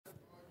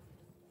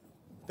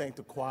Thank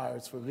the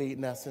choirs for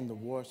leading us in the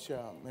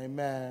worship.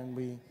 Amen.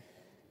 We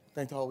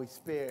thank the Holy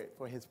Spirit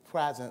for his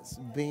presence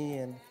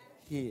being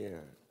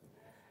here.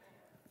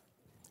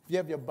 If you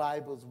have your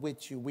Bibles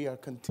with you, we are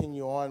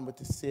continuing on with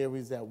the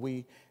series that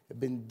we have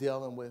been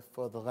dealing with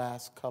for the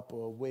last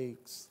couple of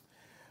weeks.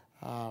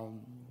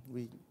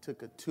 We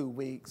took 2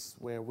 weeks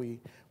where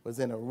we was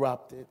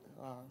interrupted,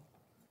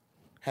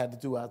 had to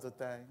do other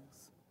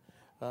things.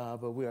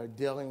 But we are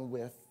dealing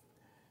with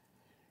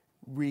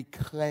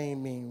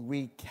reclaiming,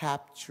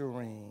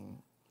 recapturing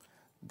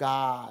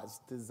God's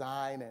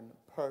design and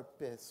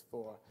purpose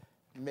for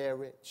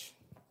marriage,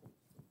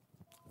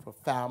 for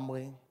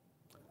family,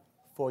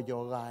 for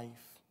your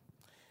life.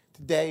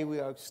 Today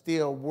we are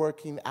still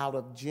working out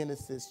of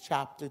Genesis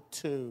chapter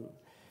 2,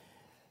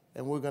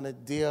 and we're going to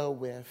deal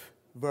with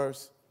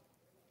verse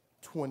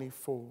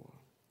 24.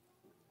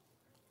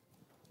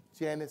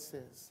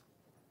 Genesis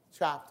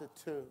chapter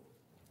 2,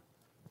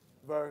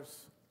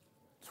 verse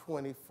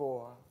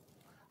 24.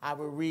 I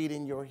will read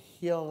in your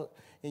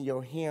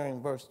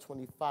hearing verse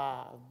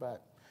 25,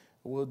 but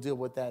we'll deal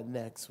with that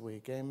next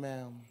week.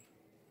 Amen.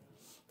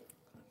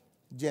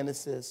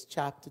 Genesis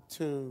chapter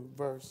 2,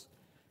 verse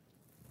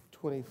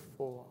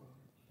 24.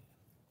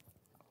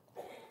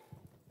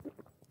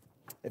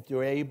 If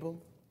you're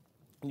able,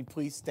 can you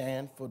please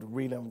stand for the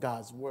reading of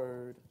God's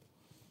word?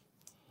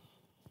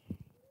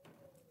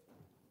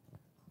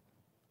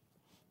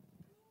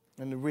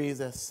 And it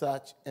reads as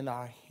such in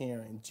our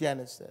hearing.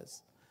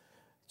 Genesis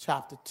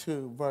chapter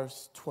 2,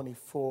 verse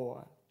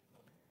 24.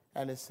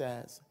 And it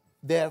says,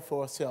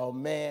 "Therefore shall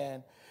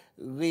man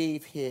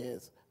leave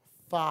his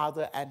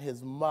father and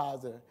his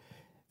mother,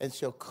 and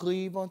shall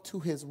cleave unto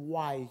his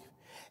wife,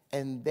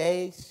 and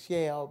they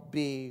shall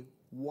be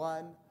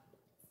one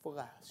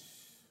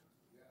flesh."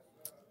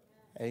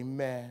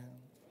 Amen.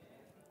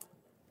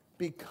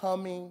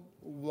 Becoming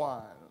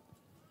one.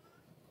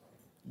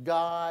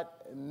 God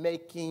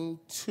making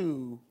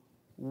two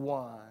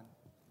one.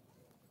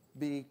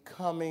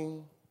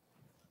 Becoming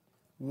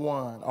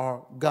one.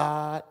 Or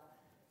God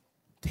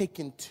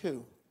taking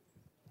two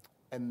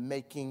and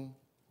making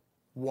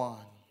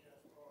one.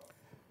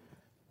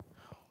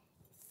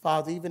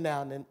 Father, even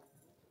now,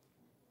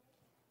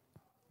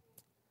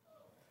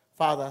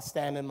 Father, I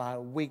stand in my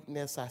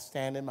weakness. I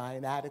stand in my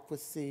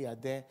inadequacy.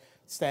 I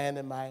stand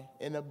in my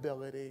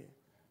inability.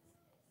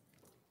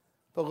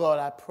 But Lord,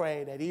 I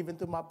pray that even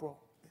through my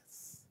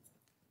brokenness,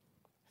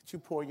 that you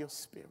pour your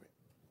spirit.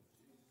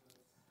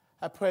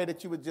 I pray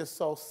that you would just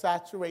so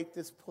saturate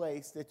this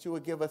place, that you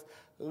would give us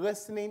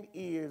listening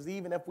ears.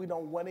 Even if we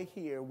don't want to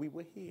hear, we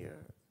will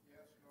hear.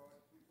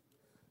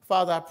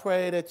 Father, I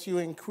pray that you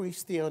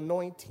increase the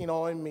anointing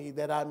on me,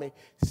 that I may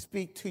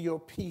speak to your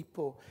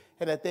people,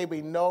 and that they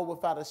may know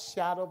without a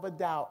shadow of a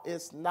doubt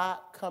it's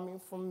not coming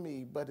from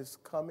me, but it's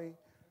coming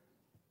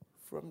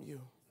from you.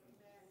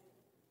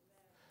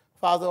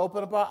 Father,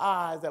 open up our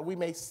eyes that we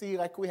may see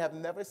like we have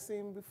never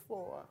seen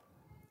before,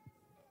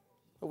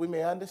 that we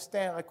may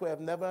understand like we have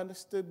never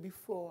understood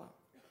before.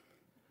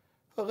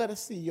 But let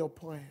us see your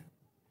plan.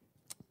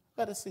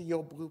 Let us see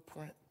your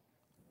blueprint.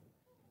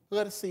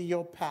 Let us see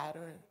your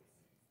pattern,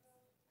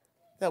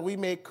 that we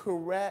may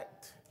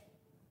correct,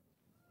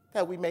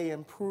 that we may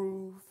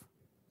improve,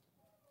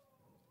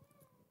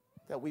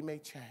 that we may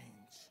change.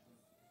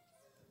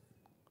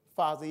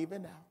 Father,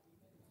 even now,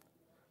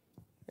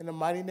 in the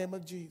mighty name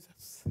of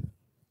Jesus,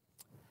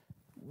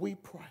 we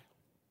pray.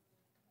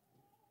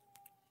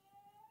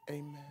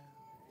 Amen.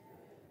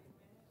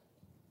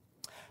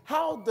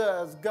 How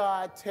does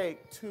God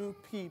take two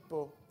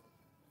people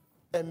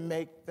and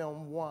make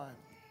them one?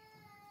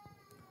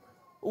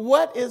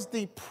 What is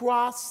the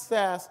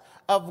process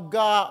of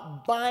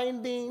God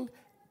binding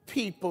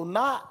people,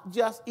 not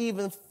just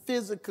even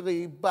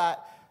physically,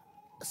 but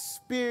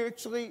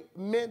spiritually,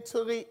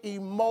 mentally,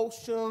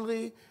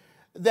 emotionally,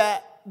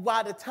 that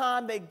by the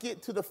time they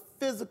get to the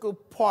physical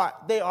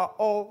part, they are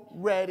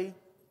already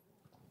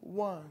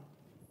one?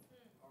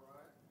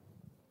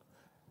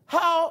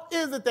 How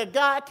is it that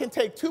God can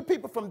take two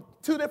people from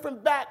two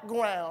different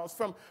backgrounds,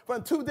 from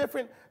two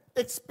different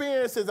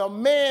experiences, a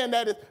man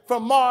that is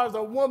from Mars,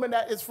 a woman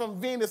that is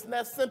from Venus, and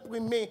that simply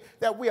means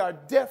that we are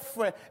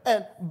different,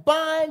 and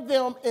bind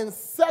them in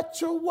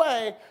such a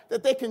way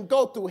that they can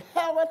go through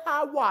hell and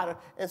high water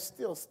and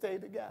still stay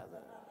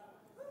together?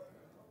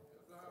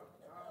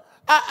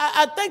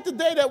 I think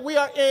today that we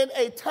are in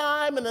a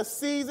time and a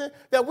season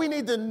that we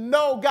need to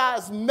know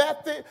God's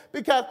method,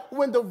 because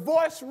when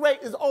divorce rate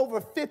is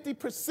over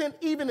 50%,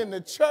 even in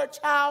the church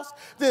house,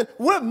 then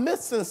we're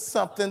missing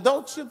something,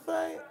 don't you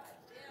think?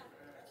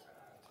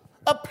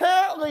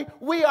 Apparently,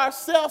 we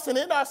ourselves and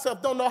in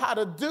ourselves don't know how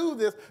to do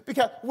this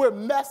because we're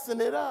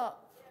messing it up.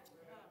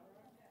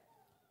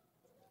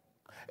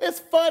 It's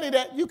funny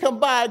that you can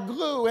buy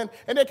glue, and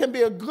there can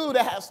be a glue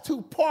that has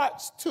two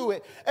parts to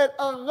it. And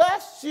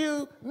unless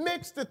you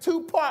mix the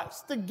two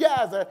parts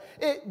together,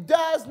 it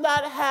does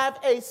not have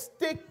a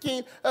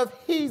sticking,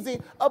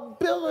 adhesive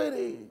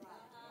ability.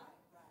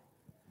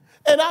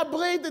 And I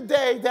believe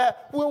today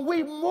that when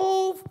we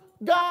move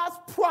God's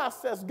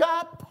process,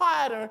 God's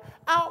pattern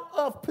out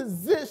of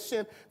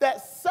position,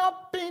 that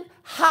something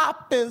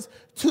happens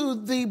to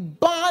the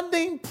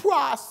bonding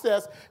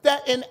process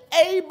that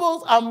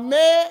enables a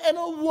man and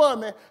a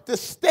woman to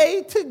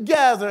stay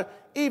together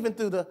even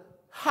through the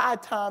high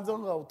times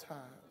and low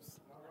times.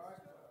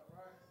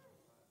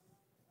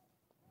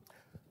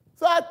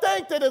 So I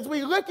think that as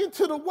we look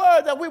into the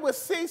word that we will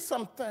see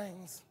some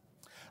things.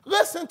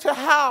 Listen to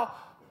how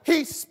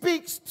he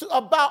speaks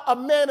about a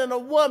man and a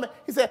woman.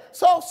 He said,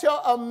 so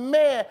shall a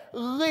man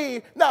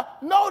leave. Now,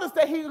 notice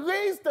that he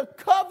leaves the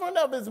covering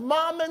of his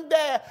mom and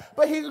dad,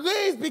 but he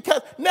leaves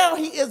because now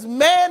he is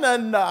man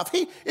enough.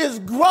 He is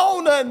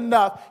grown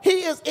enough.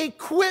 He is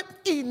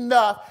equipped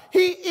enough.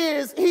 He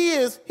is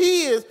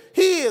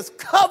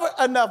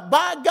covered enough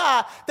by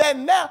God that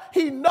now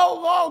he no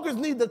longer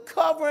needs the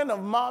covering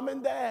of mom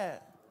and dad.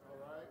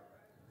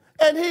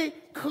 And he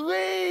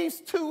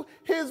cleaves to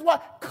his wife.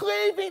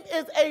 Cleaving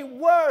is a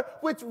word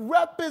which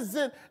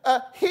represents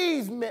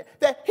adhesion,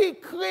 that he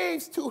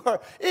cleaves to her.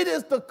 It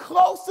is the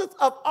closest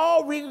of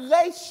all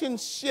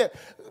relationships.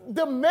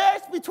 The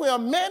marriage between a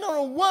man and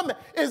a woman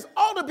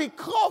ought to be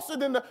closer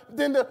than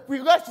the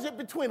relationship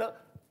between a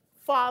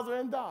father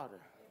and daughter.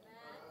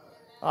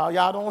 Oh,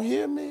 y'all don't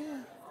hear me?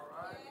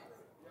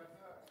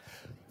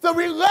 The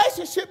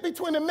relationship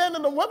between the man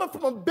and the woman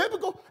from a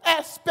biblical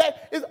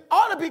aspect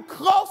ought to be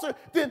closer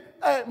than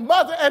a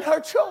mother and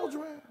her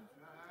children.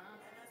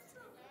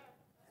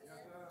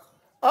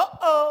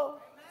 Uh-oh.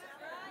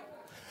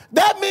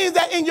 That means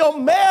that in your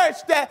marriage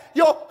that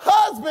your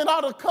husband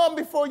ought to come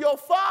before your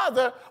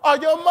father or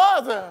your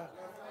mother.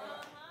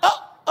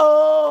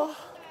 Uh-oh.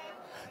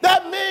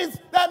 That means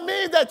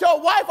that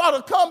your wife ought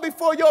to come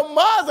before your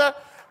mother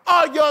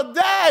or your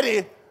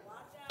daddy.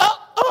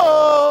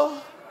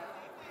 Uh-oh.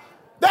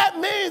 That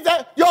means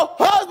that your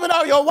husband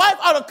or your wife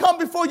ought to come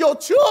before your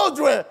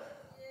children.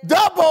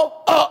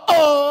 Double,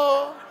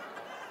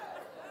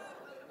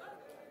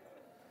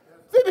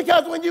 See,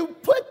 because when you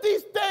put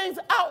these things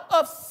out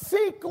of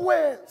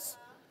sequence,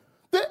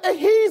 the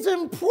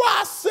adhesion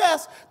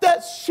process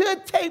that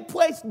should take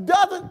place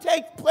doesn't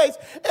take place,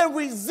 and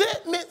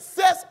resentment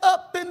sets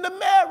up in the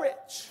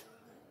marriage.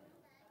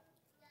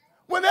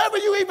 Whenever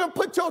you even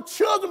put your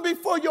children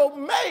before your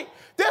mate,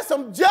 there's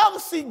some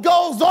jealousy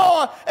goes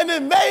on, and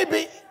then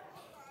maybe.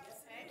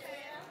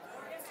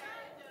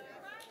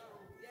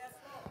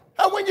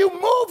 And when you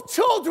move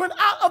children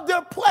out of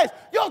their place,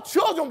 your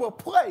children will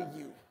play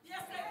you.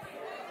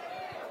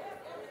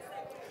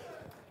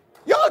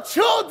 Your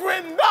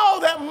children know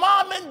that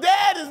mom and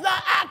dad is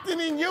not acting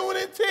in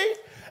unity,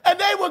 and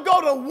they will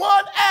go to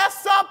one, ask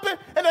something,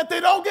 and if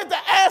they don't get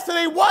the answer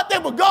they want, they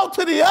will go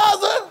to the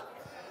other.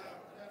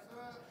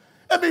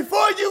 And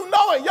before you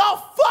know it,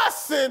 y'all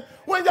fussing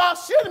when y'all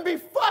shouldn't be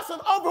fussing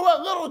over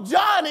what little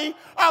Johnny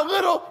or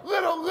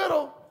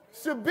little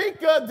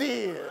Shabika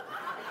did.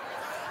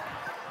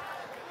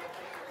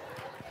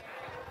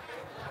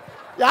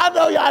 Y'all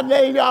know y'all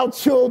name y'all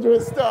children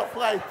stuff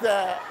like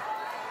that.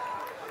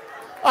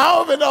 I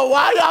don't even know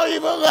why y'all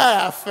even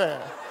laughing.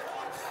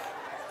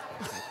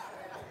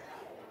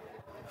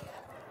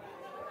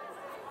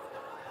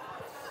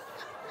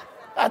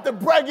 I have to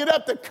bring it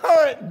up to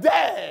current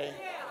day.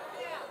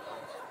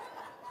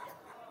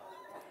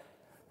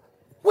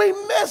 We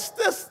miss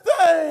this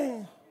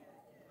thing.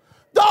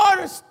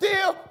 Daughter's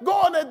still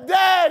going to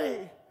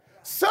daddy.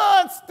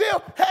 Son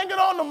still hanging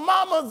on to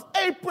mama's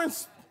apron.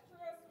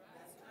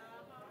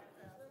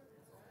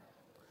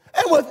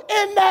 And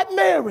within that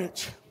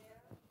marriage,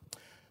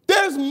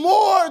 there's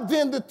more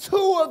than the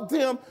two of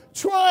them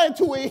trying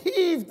to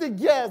adhere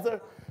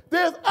together.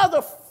 There's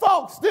other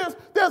folks.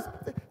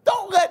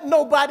 Don't let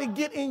nobody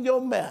get in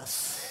your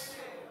mess.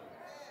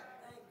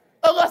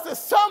 Unless it's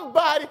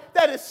somebody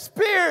that is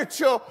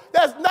spiritual,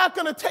 that's not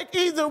going to take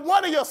either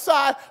one of your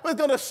sides, but is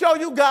going to show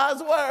you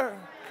God's word.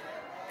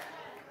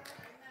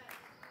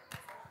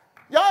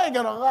 Y'all ain't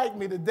going to like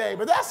me today,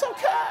 but that's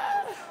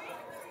okay.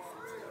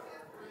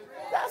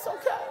 That's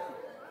okay.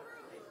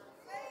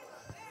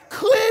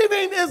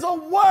 Cleaving is a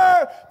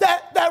word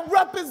that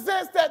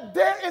represents that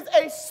there is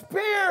a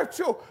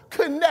spiritual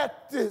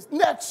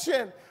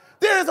connection.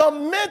 There is a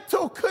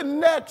mental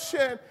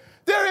connection.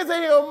 There is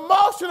an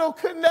emotional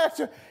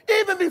connection,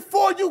 even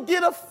before you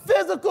get a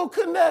physical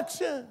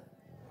connection.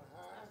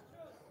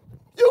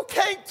 You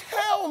can't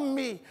tell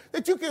me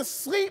that you can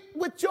sleep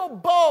with your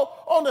beau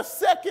on the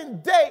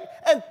second date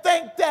and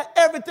think that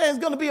everything's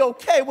going to be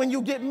okay when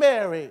you get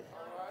married.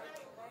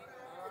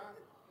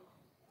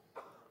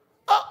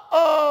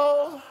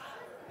 Uh-oh.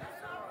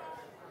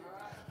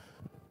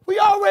 We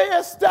already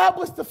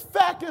established the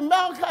fact in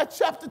Malachi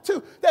chapter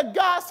 2 that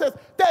God says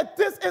that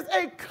this is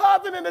a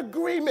covenant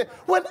agreement.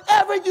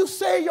 Whenever you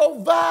say your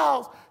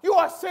vows, you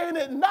are saying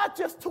it not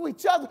just to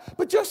each other,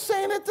 but you're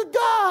saying it to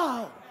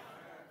God.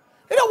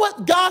 You know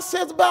what God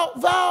says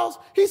about vows?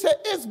 He said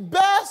it's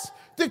best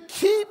to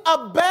keep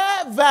a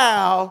bad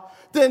vow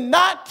than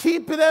not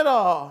keep it at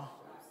all.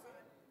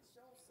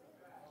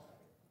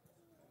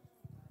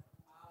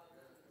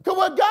 Because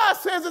what God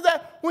says is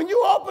that when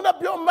you open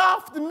up your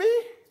mouth to me,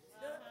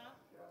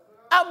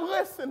 I'm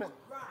listening.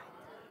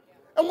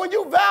 And when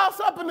you vow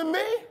something to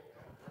me,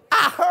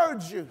 I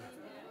heard you.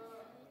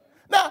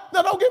 Now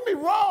don't get me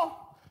wrong.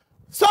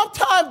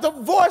 Sometimes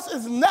divorce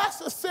is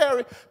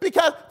necessary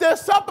because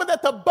there's something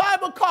that the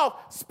Bible calls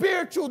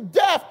spiritual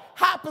death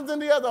happens in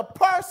the other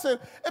person.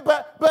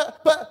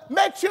 But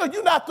make sure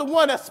you're not the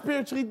one that's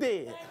spiritually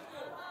dead.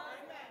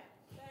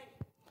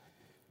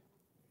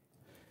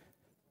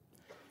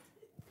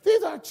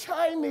 These are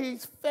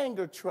Chinese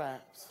finger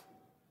traps.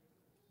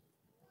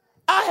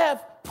 I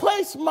have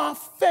placed my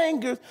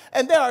fingers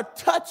and they are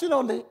touching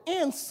on the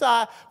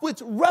inside,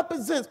 which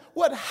represents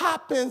what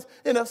happens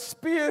in a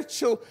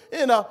spiritual,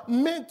 in a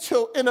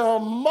mental, in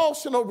an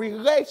emotional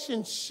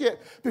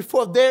relationship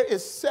before there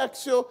is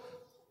sexual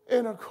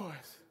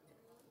intercourse.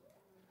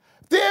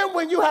 Then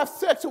when you have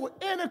sexual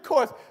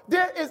intercourse,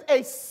 there is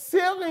a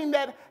sealing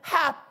that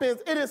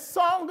happens. It is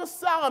Song of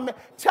Solomon,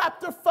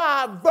 chapter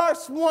 5,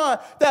 verse 1,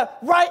 that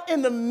right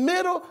in the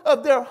middle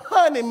of their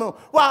honeymoon,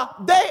 while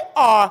they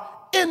are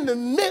in the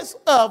midst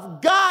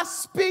of, God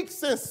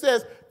speaks and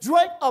says,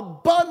 drink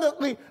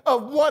abundantly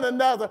of one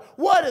another.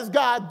 What is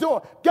God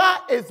doing?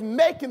 God is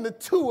making the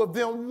two of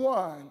them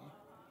one.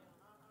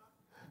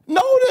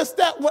 Notice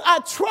that when I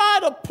try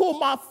to pull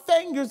my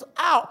fingers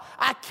out,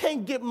 I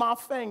can't get my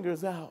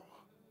fingers out.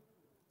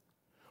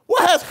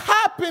 What has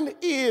happened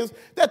is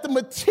that the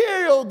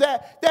material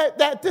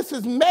that this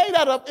is made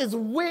out of is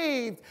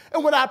weaved.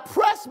 And when I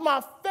press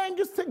my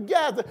fingers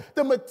together,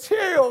 the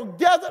material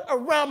gathered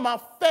around my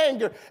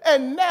finger.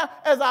 And now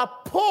as I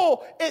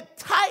pull, it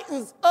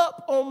tightens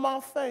up on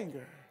my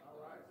finger.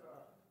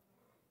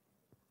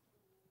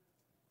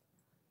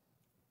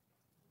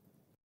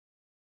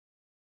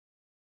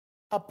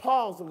 I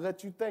pause and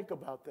let you think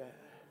about that.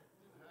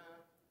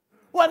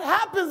 What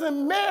happens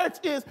in marriage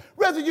is,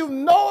 whether you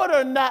know it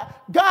or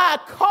not, God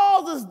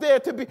causes there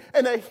to be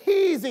an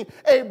adhesing,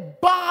 a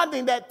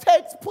bonding that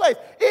takes place.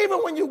 Even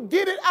when you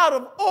get it out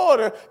of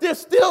order, there's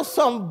still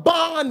some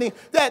bonding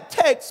that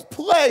takes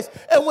place.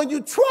 And when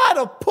you try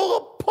to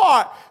pull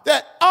apart,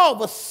 that all of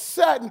a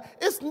sudden,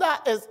 it's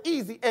not as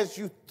easy as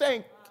you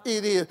think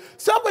it is.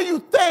 Some of you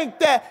think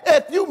that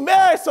if you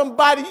marry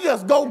somebody, you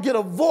just go get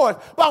a divorce.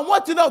 But I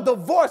want you to know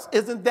divorce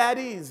isn't that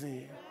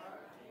easy.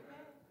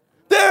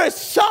 There is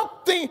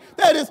something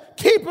that is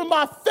keeping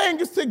my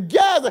fingers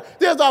together.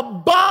 There's a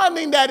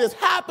bonding that is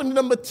happening.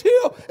 The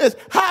material is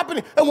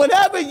happening. And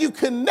whenever you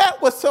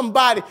connect with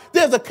somebody,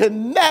 there's a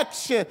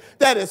connection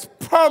that is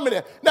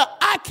permanent. Now,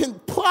 I can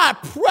apply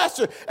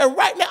pressure, and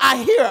right now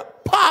I hear it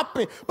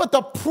popping. But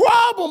the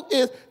problem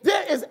is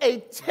there is a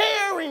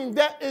tearing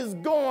that is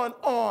going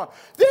on.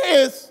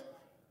 There is...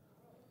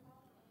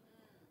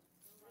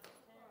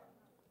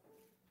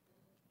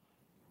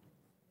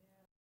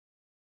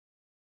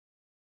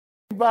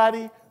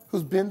 Anybody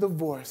who's been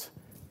divorced,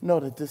 know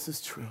that this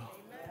is true.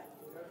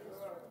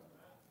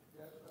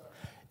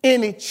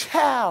 Any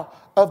child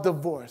of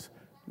divorce,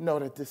 know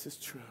that this is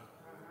true.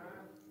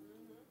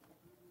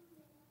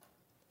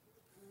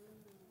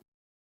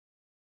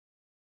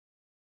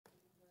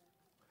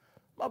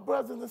 My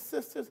brothers and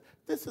sisters,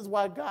 this is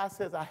why God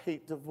says, I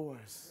hate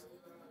divorce.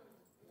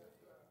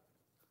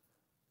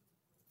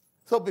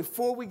 So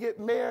before we get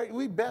married,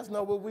 we best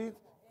know what we...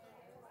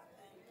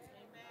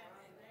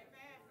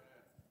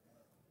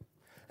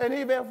 And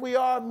even if we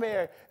are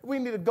married, we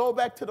need to go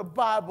back to the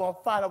Bible and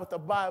find out what the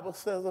Bible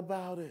says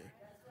about it.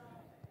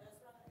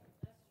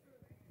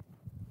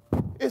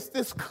 It's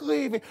this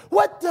cleaving.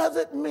 What does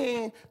it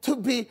mean to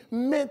be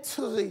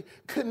mentally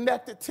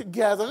connected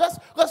together?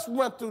 Let's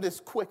run through this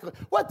quickly.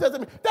 What does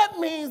it mean? That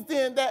means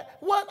then that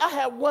I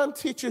had one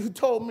teacher who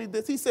told me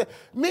this. He said,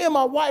 me and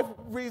my wife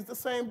read the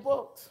same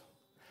books.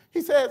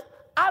 He says,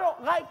 I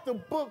don't like the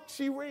book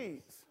she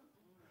reads,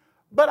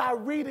 but I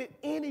read it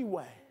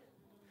anyway.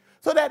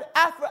 So that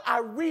after I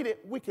read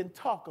it, we can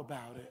talk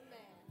about it.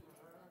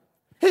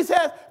 He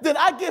says, then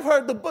I give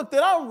her the book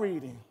that I'm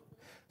reading.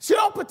 She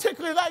don't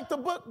particularly like the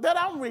book that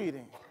I'm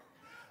reading.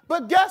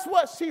 But guess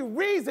what? She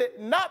reads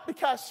it not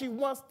because she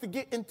wants to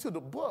get into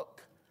the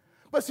book,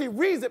 but she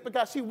reads it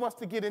because she wants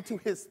to get into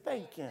his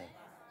thinking.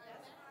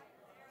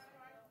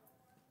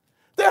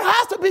 There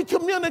has to be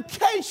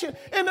communication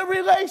in the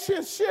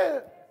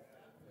relationship.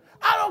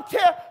 I don't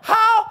care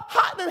how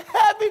hot and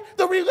heavy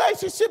the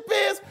relationship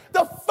is,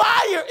 the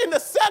fire in the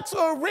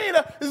sexual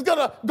arena is going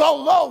to go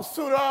low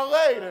sooner or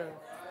later.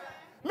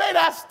 May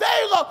not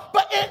stay low,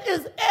 but it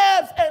is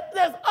ebbs and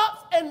there's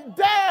ups and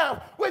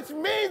downs, which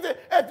means that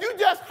if you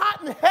just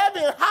hot and heavy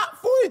and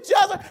hot for each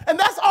other and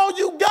that's all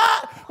you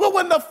got, well,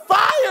 when the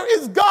fire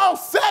is gone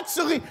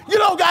sexually, you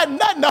don't got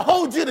nothing to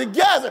hold you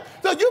together.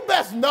 So you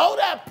best know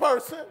that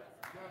person.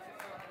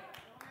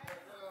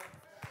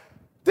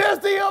 There's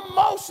the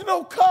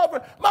emotional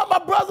cover.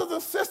 My brothers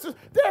and sisters,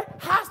 there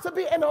has to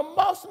be an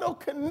emotional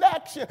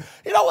connection.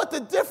 You know what the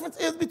difference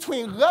is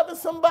between loving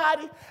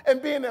somebody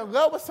and being in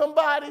love with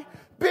somebody?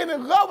 Being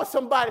in love with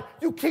somebody,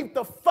 you keep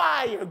the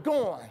fire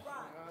going.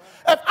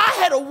 If I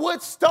had a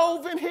wood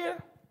stove in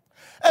here,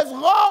 as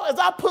long as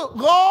I put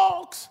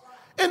logs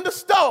in the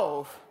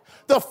stove,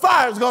 the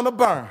fire is going to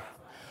burn.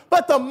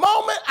 But the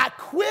moment I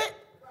quit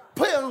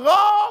putting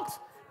logs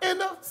in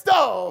the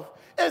stove,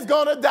 it's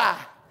going to die.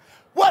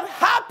 What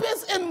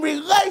happens in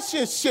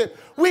relationship,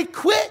 we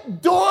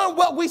quit doing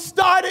what we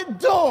started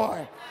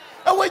doing.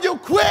 And when you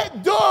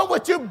quit doing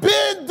what you've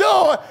been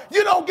doing,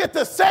 you don't get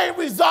the same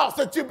results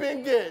that you've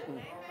been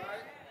getting.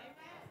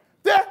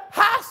 There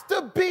has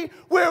to be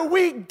where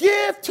we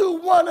give to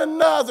one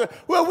another,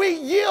 where we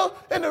yield.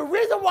 And the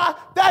reason why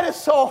that is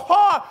so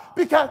hard,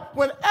 because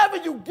whenever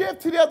you give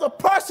to the other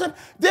person,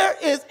 there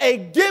is a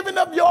giving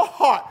of your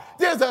heart.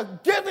 There's a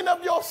giving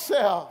of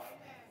yourself.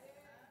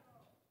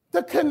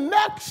 The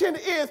connection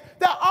is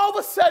that all of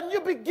a sudden you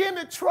begin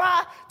to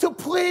try to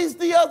please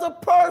the other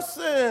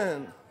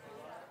person.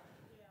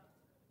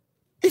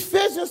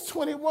 Ephesians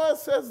 21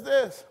 says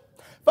this.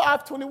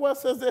 5:21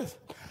 says this.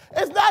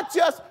 It's not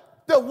just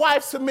the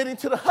wife submitting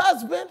to the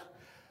husband.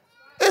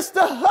 It's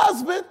the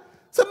husband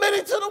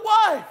submitting to the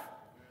wife.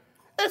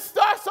 It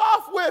starts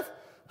off with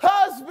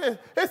husband.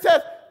 It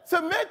says,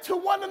 submit to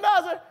one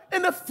another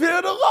in the fear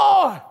of the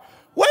Lord.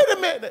 Wait a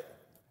minute.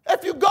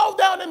 If you go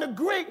down in the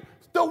Greek,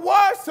 the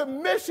word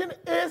submission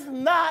is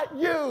not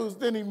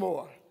used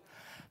anymore.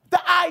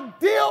 The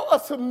ideal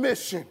of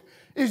submission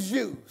is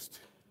used.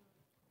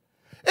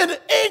 In the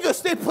English,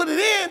 they put it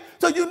in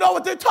so you know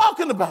what they're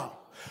talking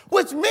about.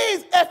 Which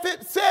means if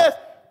it says,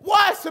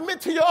 wives,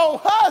 submit to your own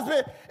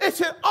husband, it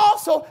should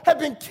also have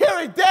been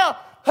carried down.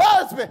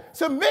 Husband,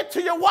 submit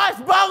to your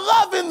wife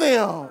by loving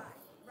them.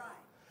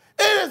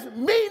 It is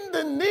meeting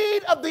the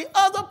need of the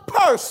other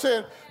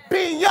person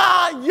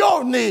beyond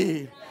your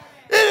need.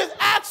 It is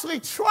actually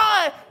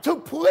trying to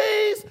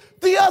please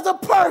the other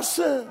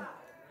person.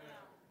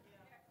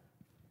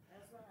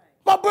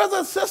 My brothers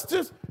and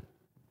sisters,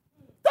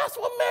 that's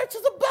what marriage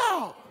is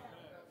about.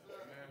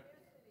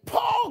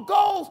 Paul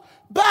goes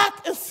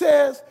back and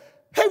says,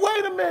 hey,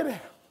 wait a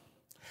minute.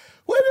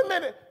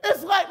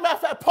 It's like, matter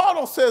of fact, Paul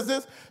don't says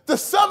this. The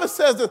psalmist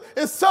says this.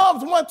 In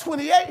Psalms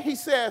 128, he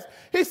says,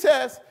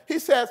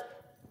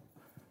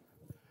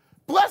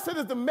 blessed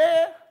is the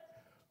man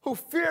who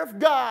feareth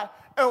God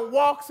and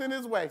walks in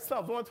his way.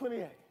 Psalms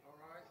 128.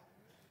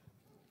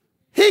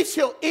 He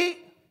shall eat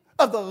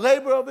of the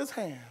labor of his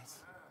hands.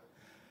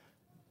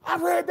 I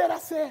read that. I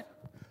said,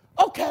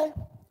 okay.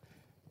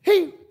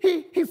 He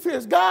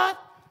fears God.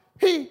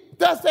 He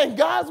does things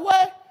God's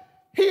way.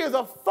 He is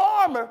a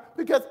farmer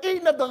because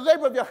eating of the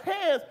labor of your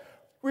hands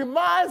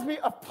reminds me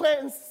of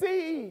planting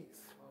seeds.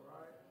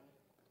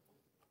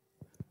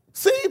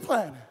 Seed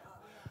planting.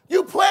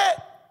 You plant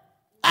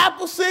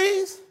apple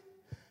seeds,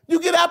 you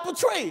get apple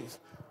trees.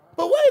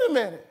 But wait a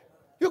minute.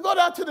 You go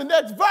down to the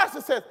next verse,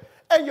 it says,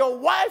 and your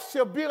wife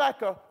shall be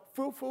like a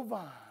fruitful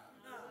vine.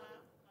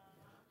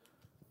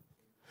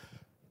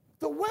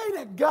 The way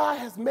that God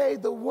has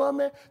made the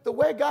woman, the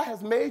way God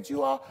has made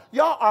you all,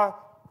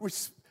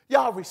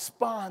 y'all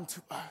respond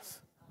to us.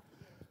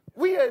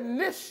 We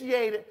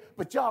initiate it,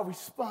 but y'all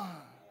respond.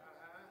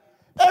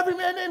 Every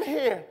man in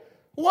here,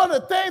 one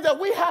of the things that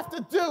we have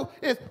to do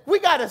is we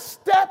got to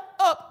step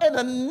up and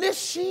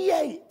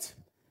initiate.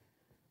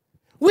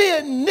 We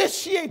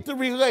initiate the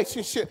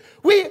relationship.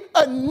 We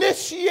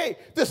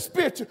initiate the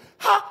spiritual.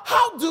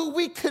 How do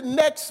we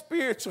connect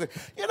spiritually?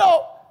 You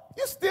know,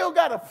 you still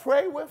got to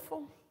pray with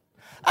them.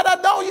 And I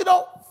know you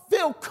don't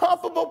feel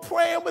comfortable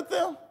praying with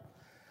them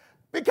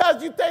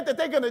because you think that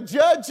they're going to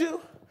judge you.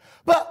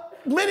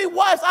 But many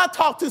wives I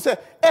talk to say,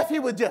 if he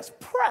would just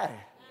pray.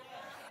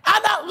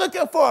 I'm not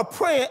looking for a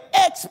praying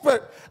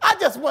expert. I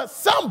just want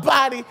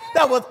somebody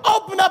that would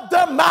open up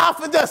their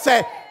mouth and just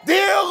say,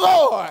 dear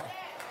Lord,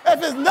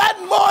 if it's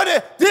nothing more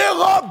than, dear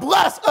Lord,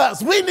 bless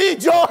us. We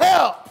need your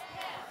help.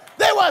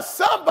 They want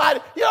somebody.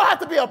 You don't have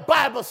to be a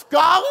Bible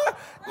scholar.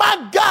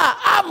 My God,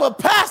 I'm a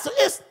pastor.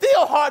 It's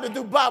still hard to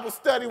do Bible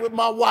study with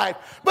my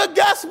wife. But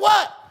guess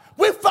what?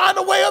 We find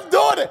a way of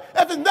doing it.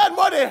 If it's nothing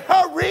more than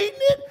her reading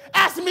it,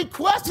 asking me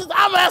questions,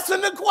 I'm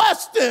answering the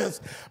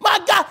questions. My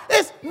God,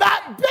 it's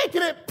not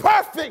making it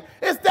perfect.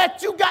 It's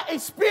that you got a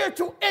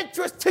spiritual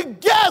interest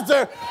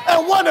together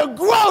and want to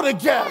grow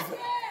together.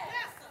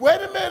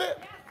 Wait a minute.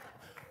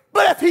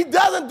 But if he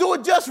doesn't do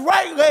it just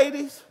right,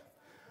 ladies,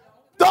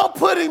 don't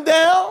put him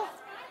down.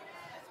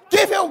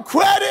 Give him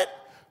credit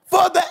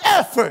for the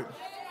effort.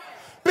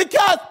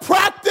 Because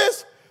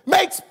practice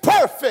makes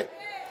perfect.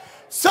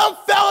 Some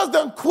fellas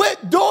done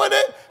quit doing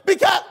it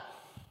because...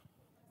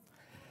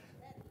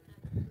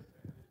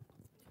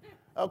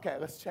 Okay,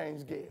 let's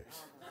change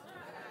gears.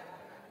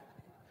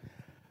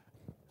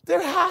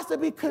 There has to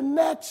be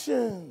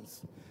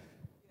connections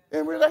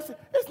in relation.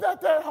 It's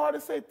not that hard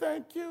to say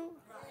thank you.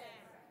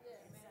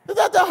 It's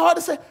not that hard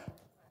to say.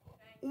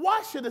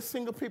 Why should the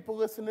single people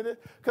listen to this?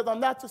 Because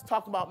I'm not just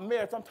talking about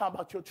marriage, I'm talking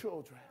about your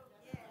children.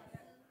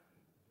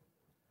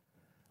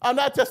 I'm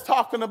not just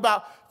talking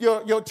about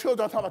your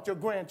children, I'm talking about your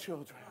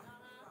grandchildren.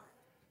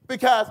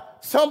 Because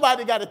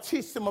somebody got to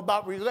teach them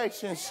about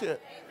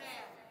relationship.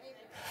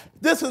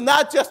 This is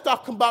not just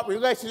talking about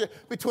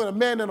relationship between a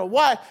man and a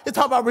wife, it's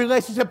talking about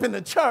relationship in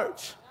the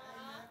church.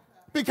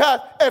 Because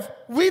if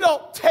we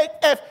don't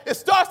if it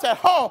starts at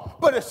home,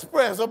 but it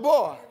spreads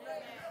abroad.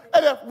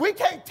 And if we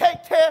can't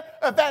take care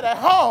of that at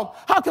home,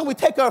 how can we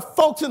take care of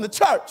folks in the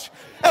church?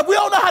 If we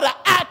don't know how to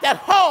act at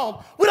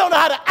home, we don't know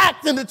how to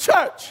act in the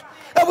church.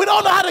 If we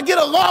don't know how to get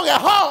along at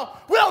home,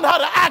 we don't know how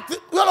to act, we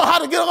don't know how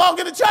to get along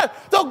in the church.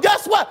 So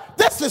guess what?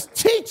 This is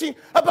teaching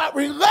about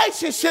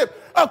relationship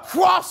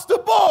across the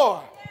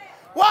board.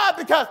 Why?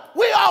 Because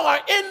we all are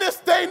in this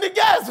thing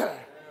together.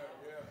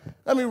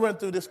 Let me run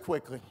through this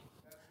quickly.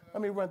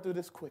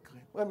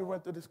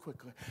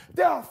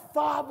 There are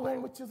 5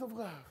 languages of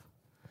love.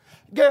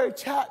 Gary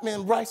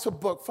Chapman writes a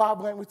book, 5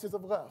 Languages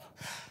of Love.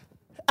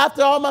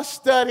 After all my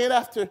studying,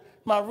 after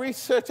my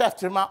research,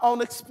 after my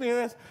own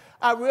experience,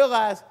 I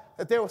realized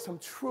that there was some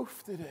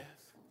truth to this.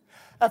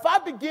 If I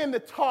begin to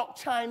talk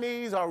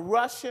Chinese or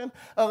Russian,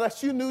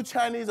 unless you knew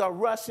Chinese or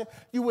Russian,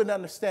 you wouldn't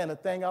understand a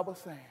thing I was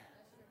saying.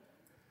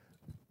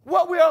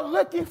 What we are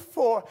looking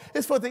for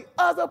is for the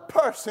other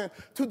person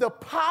to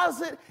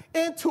deposit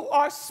into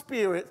our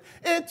spirit,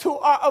 into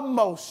our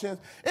emotions,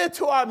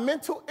 into our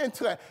mental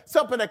intellect,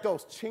 something that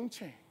goes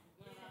ching-ching.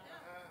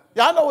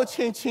 Y'all know what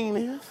ching-ching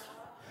is?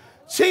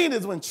 Ching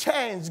is when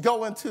change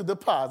go into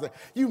deposit.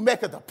 You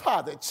make a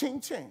deposit,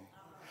 ching-ching.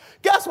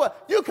 Guess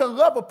what? You can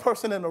love a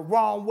person in the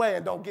wrong way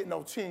and don't get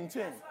no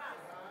ching-ching.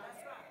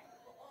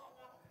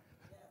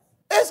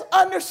 It's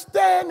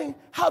understanding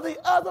how the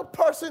other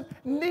person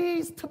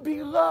needs to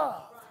be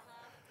loved.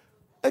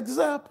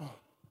 Example,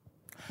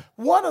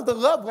 one of the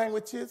love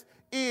languages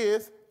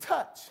is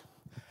touch.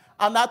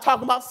 I'm not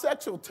talking about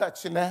sexual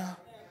touching now.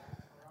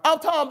 I'm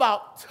talking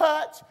about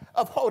touch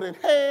of holding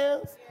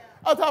hands.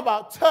 I'm talking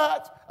about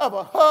touch of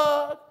a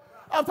hug.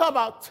 I'm talking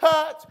about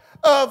touch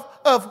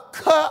of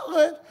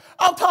cuddling.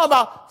 I'm talking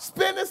about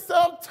spending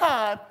some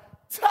time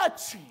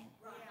touching.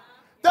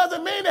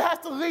 Doesn't mean it has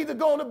to lead to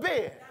going to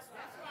bed.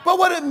 But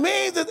what it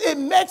means is it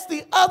makes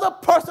the other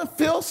person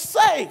feel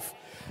safe.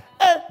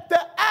 And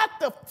the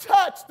act of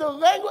touch, the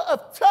language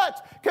of touch,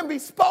 can be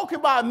spoken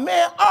by a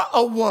man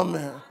or a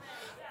woman.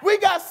 We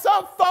got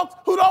some folks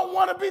who don't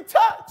want to be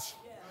touched.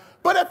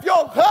 But if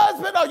your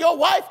husband or your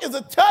wife is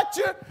a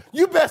toucher,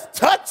 you best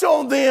touch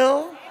on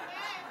them.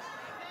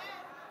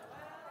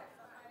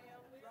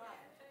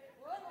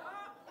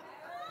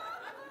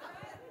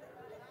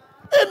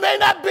 It may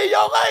not be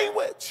your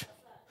language.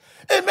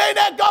 It may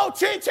not go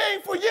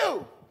ching-ching for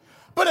you.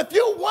 But if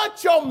you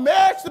want your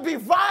marriage to be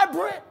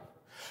vibrant,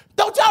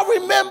 don't y'all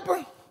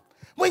remember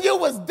when you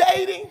was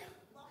dating?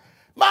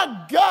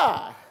 My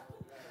God,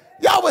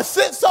 y'all would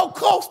sit so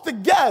close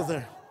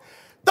together.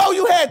 Though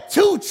you had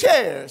 2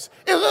 chairs,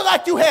 it looked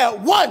like you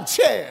had 1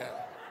 chair.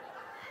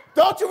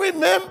 Don't you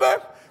remember?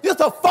 You used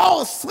to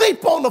fall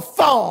asleep on the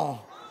phone.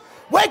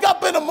 Wake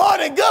up in the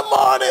morning, good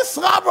morning,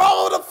 slobber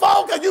all over the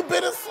phone because you've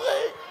been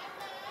asleep.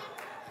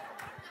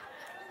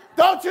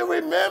 Don't you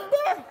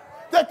remember?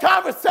 The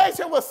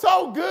conversation was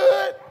so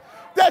good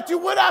that you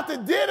went out to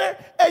dinner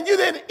and you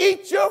didn't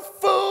eat your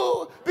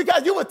food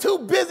because you were too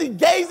busy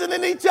gazing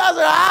in each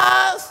other's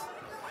eyes.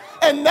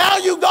 And now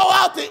you go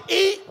out to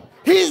eat,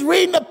 he's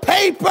reading the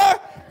paper,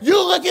 you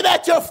looking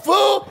at your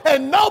food,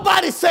 and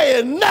nobody's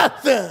saying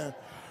nothing.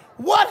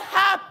 What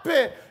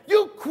happened?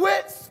 You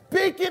quit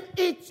speaking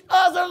each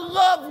other's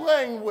love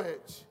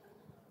language.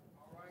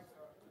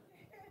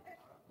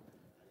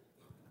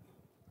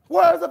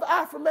 Words of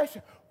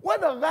affirmation. When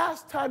the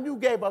last time you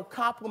gave a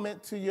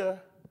compliment to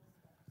your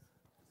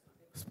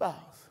spouse?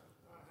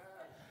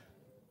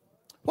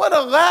 When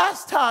the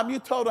last time you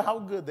told them how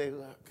good they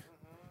look?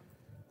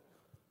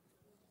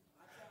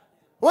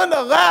 When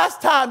the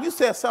last time you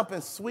said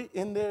something sweet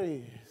in their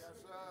ears?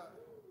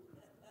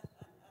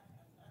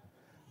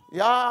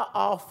 Y'all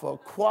awful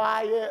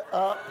quiet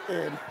up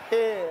in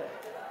here.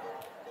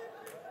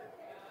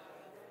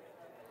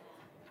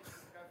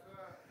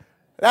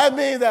 That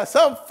means that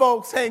some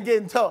folks ain't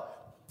getting told.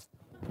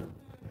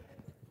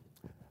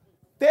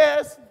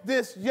 There's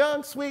this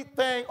young, sweet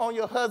thing on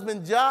your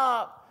husband's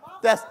job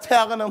that's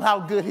telling him how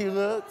good he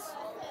looks.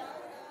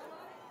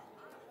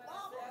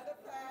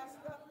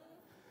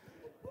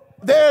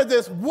 There's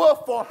this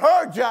wolf on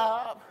her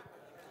job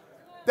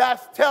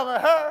that's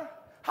telling her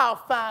how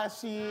fine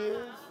she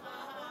is.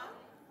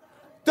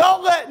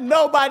 Don't let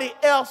nobody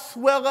else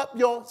swell up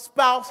your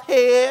spouse's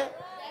head.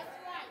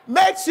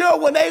 Make sure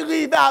when they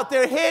leave out,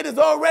 their head is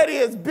already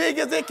as big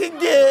as it can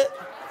get.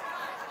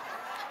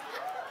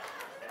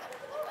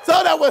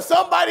 So that when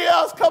somebody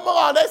else come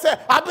along, they say,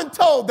 I've been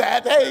told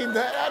that. Hey,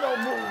 that don't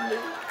move me.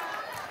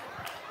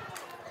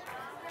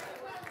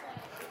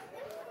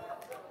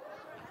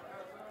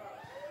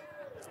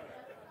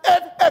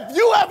 If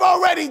you have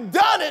already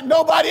done it,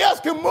 nobody else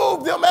can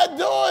move them at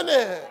doing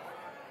it.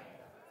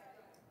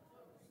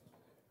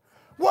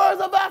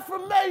 Words of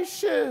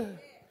affirmation.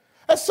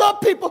 And some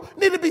people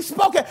need to be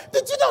spoken.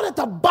 Did you know that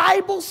the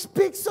Bible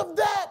speaks of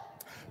that?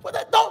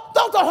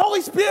 Don't the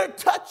Holy Spirit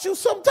touch you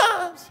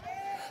sometimes?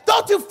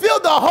 Don't you feel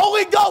the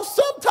Holy Ghost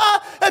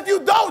sometimes? If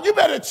you don't, you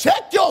better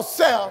check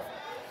yourself.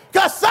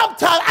 Because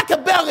sometimes I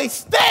can barely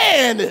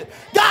stand it.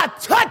 God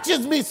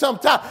touches me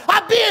sometimes.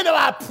 I be in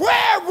my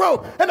prayer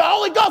room and the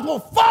Holy Ghost will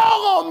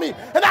fall on me.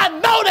 And I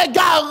know that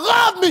God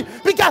loves me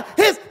because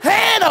his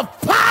hand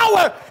of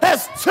power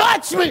has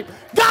touched me.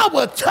 God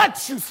will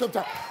touch you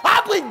sometimes.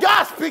 I believe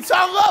God speaks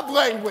our love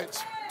language.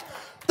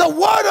 The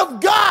word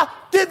of God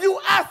gives you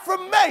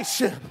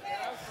affirmation.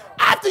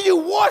 After you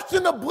washed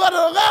in the blood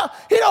of the Lamb,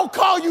 he don't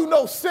call you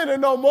no sinner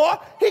no more.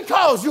 He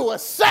calls you a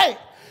saint.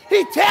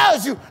 He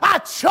tells you, I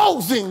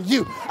chosen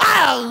you.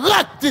 I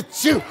elected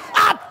you.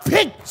 I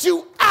picked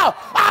you out.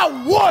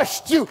 I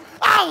washed you.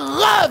 I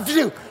love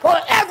you. Or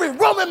every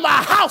room in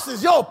my house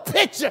is your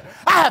picture.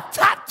 I have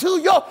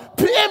tattooed your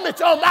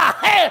image on my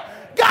hand.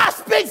 God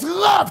speaks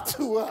love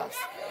to us.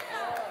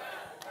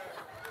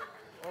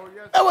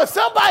 And when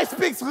somebody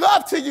speaks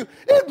love to you,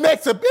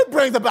 it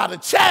brings about a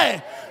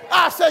change.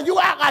 I said, you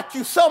act like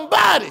you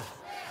somebody.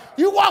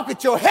 You walk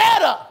with your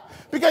head up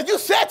because you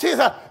said to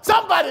yourself,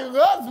 somebody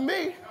loves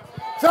me.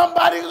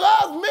 Somebody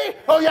loves me.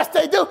 Oh, yes,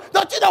 they do.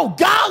 Don't you know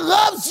God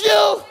loves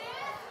you?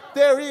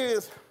 There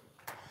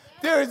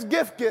is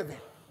gift giving.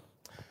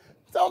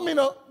 Don't mean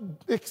no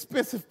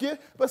expensive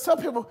gift, but some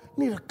people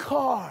need a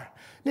car,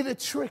 need a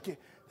trinket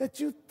that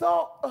you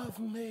thought of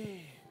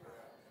me.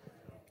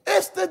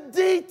 It's the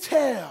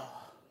detail.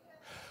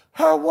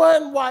 Her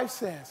one wife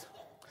says,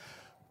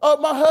 all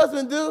my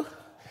husband do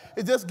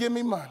is just give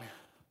me money.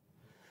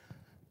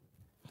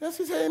 Then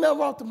she said, ain't nothing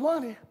wrong with the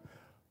money,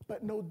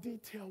 but no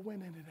detail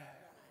went into that.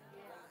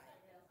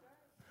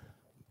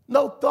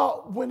 No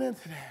thought went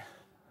into that.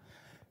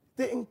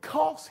 Didn't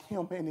cost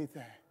him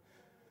anything.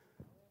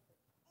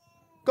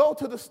 Go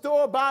to the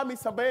store, buy me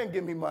something, and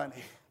give me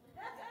money.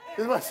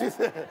 Is what she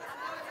said.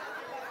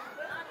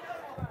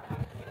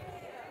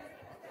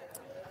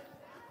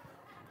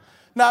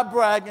 Not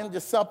bragging,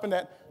 just something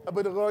that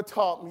the Lord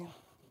taught me.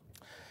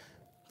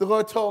 The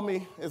Lord told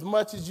me, as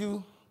much as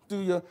you do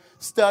your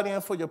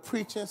studying for your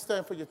preaching,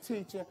 studying for your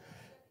teaching,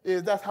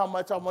 that's how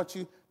much I want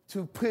you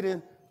to put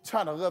in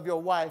trying to love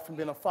your wife and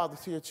being a father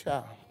to your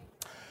child.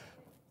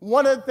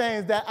 One of the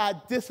things that I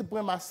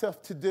discipline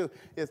myself to do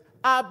is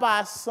I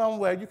buy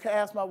somewhere, you can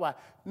ask my wife,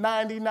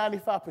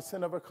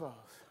 95% of her clothes.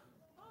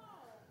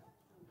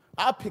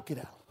 I pick it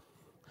out.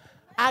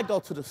 I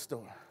go to the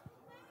store.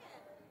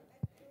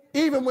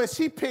 Even when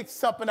she picks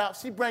something out,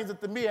 she brings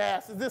it to me and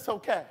asks, is this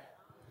okay?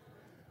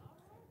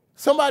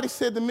 Somebody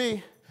said to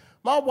me,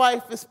 my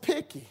wife is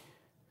picky.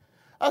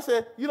 I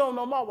said, you don't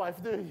know my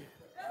wife, do you?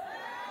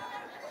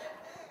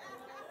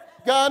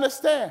 God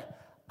understand?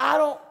 I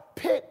don't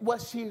pick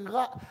what she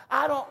likes.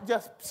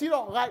 She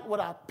don't like what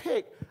I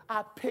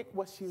pick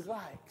what she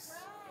likes.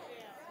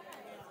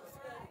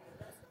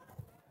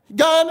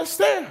 God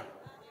understand?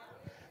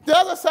 The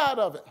other side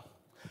of it.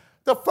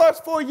 The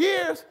first 4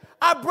 years,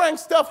 I bring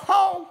stuff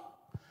home,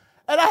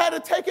 and I had to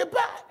take it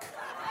back.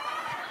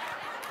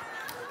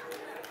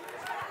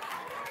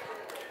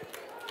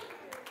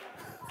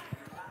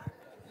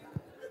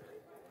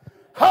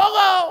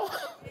 Hello?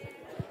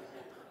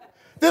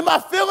 Did my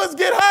feelings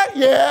get hurt?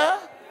 Yeah.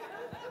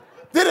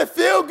 Did it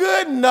feel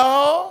good?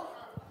 No.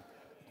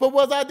 But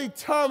was I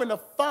determined to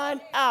find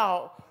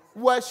out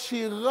what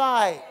she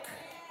liked?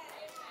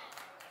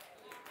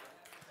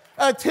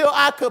 Until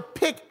I could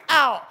pick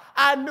out,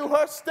 I knew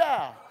her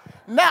style.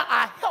 Now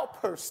I help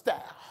her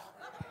style.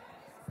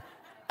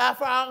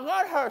 After I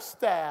learned her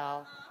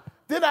style,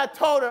 then I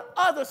told her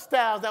other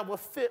styles that would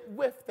fit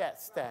with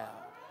that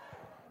style.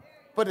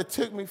 But it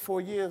took me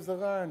 4 years to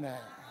learn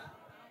that.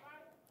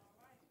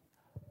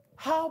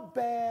 How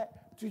bad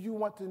do you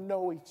want to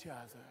know each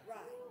other? Right,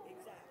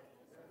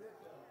 exactly.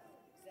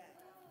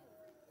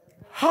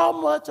 How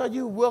much are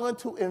you willing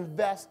to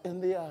invest in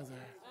the other?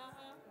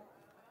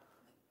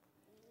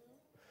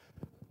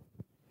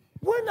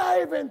 We're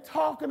not even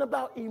talking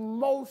about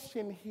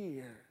emotion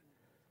here.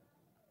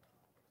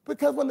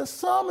 Because when the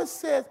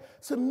psalmist says,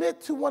 submit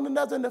to one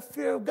another in the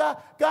fear of God,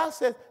 God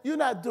says, you're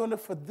not doing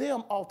it for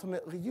them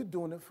ultimately, you're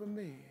doing it for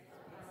me.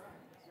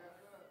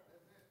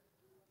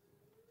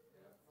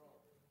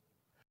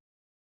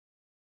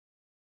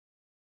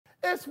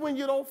 It's when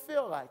you don't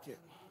feel like it.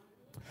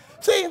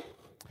 See,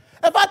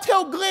 if I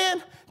tell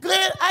Glenn,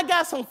 I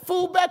got some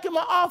food back in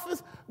my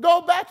office,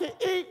 go back and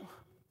eat,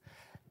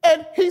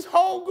 and he's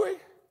hungry,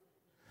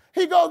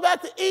 he goes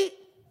back to eat,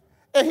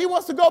 and he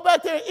wants to go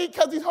back there and eat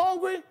because he's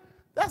hungry,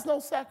 that's no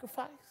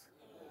sacrifice.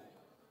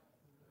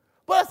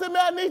 But I said,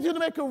 man, I need you to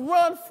make a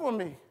run for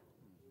me.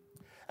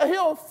 And he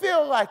don't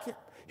feel like it.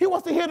 He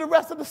wants to hear the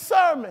rest of the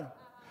sermon.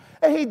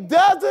 And he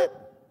does it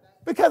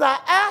because I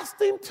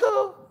asked him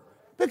to,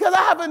 because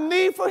I have a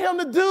need for him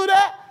to do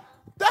that.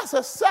 That's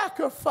a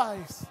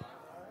sacrifice.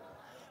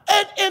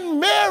 And in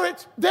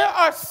marriage, there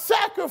are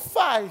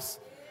sacrifices.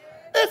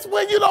 It's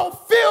when you don't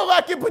feel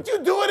like it, but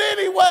you do it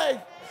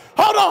anyway.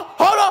 Hold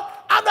on.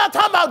 I'm not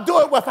talking about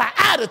do it with an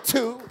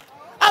attitude.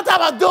 I'm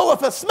talking about do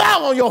it with a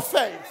smile on your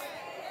face.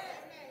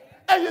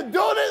 And you're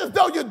doing it as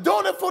though you're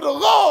doing it for the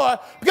Lord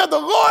because the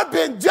Lord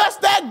been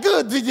just that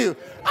good to you.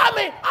 I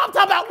mean, I'm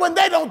talking about when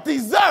they don't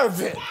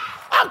deserve it.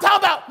 I'm talking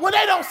about when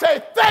they don't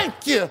say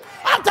thank you.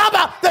 I'm talking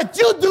about that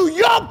you do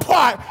your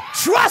part,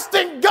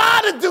 trusting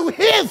God to do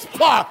his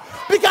part.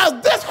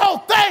 Because this whole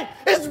thing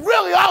is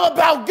really all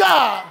about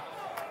God.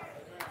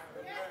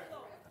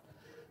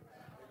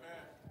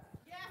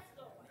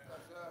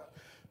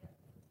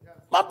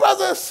 My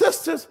brothers and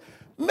sisters,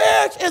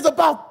 marriage is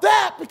about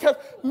that because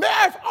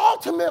marriage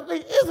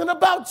ultimately isn't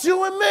about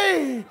you and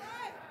me.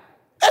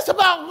 It's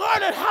about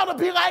learning how to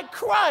be like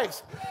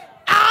Christ.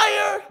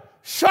 Iron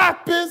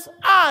sharpens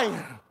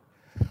iron.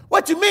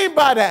 What you mean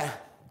by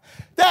that?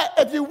 That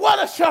if you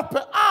want to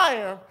sharpen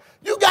iron,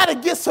 you got to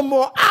get some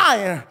more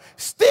iron.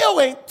 Steel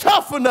ain't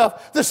tough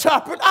enough to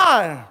sharpen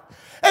iron.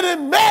 And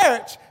in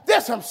marriage,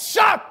 there's some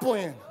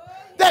sharpening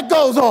that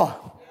goes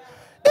on.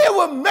 It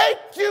will make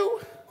you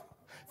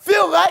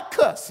feel like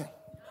cussing.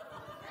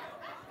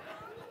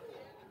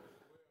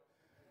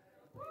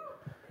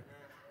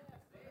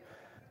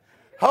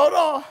 Hold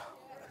on.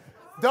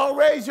 Don't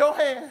raise your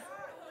hand.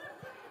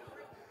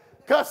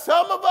 Because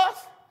some of us,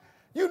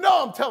 you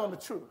know I'm telling the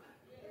truth.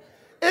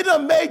 It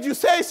done made you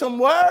say some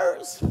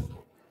words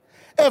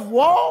if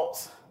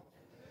walls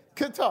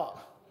could talk.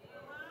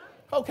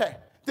 Okay,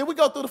 did we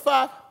go through the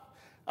 5?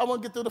 I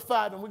want to get through the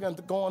 5 and we're going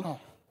to go on home.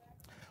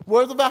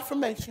 Words of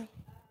affirmation,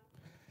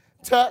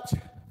 touch,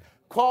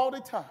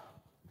 quality time.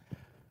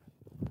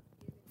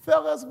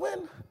 Fellas,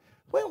 when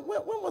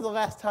was the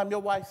last time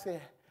your wife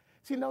said,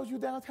 she knows you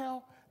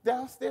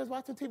downstairs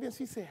watching TV, and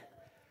she said,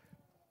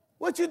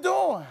 what you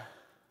doing?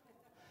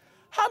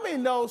 How many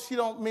knows she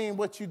don't mean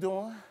what you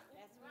doing?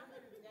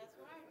 That's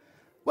right.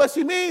 What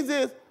she means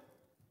is,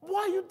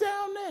 why you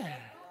down there?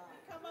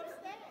 Come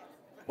upstairs.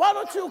 Why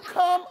don't you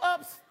come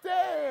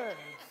upstairs?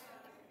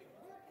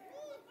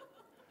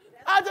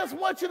 I just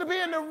want you to be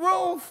in the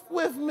room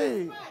with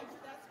me.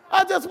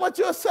 I just want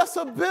your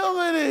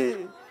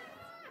accessibility.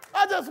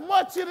 I just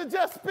want you to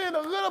just spend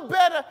a little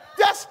better.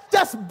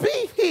 Just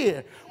be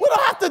here. We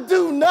don't have to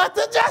do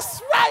nothing.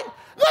 Just right.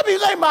 Let me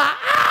lay my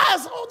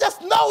eyes on.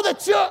 Just know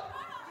that you're.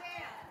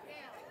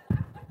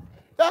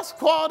 That's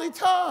quality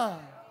time.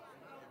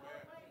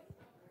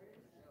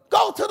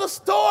 Go to the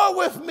store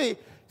with me.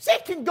 She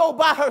can go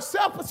by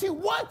herself, but she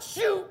wants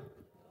you.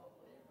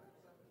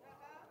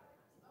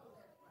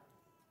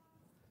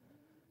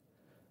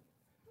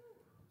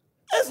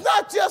 It's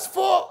not just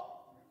for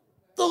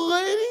the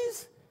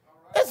ladies.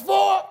 It's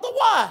for the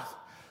wives.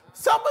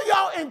 Some of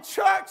y'all in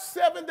church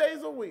 7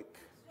 days a week.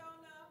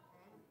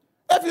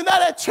 If you're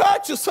not at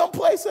church, you're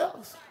someplace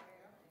else.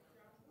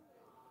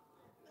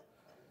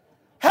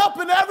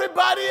 Helping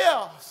everybody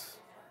else.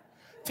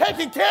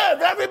 Taking care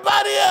of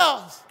everybody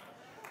else.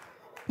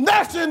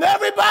 Nursing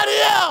everybody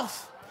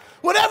else.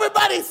 When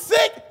everybody's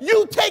sick,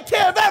 you take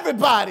care of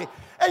everybody.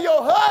 And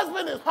your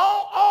husband is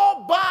home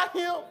all by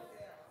him.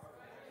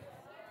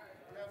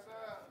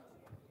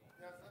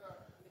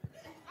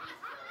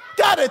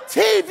 Got a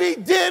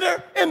TV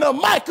dinner in the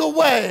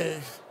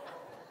microwave.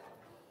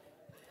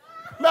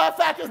 Matter of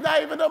fact, it's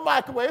not even a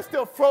microwave. It's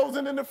still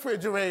frozen in the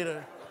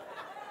refrigerator.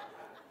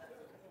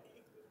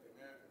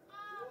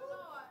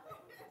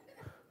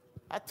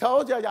 I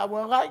told y'all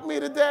wouldn't like me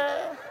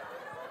today.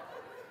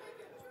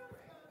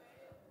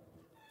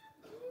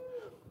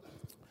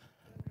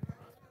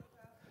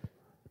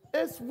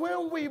 It's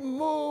when we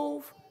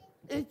move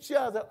each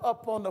other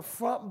up on the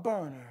front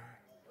burner.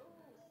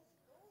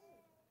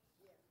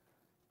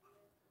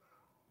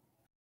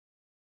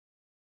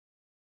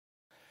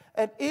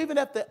 And even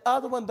if the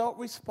other one don't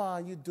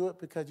respond, you do it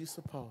because you're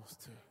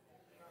supposed to.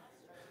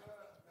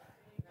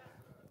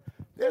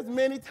 There's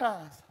many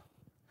times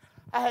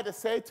I had to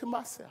say to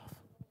myself,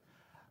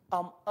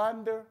 I'm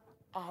under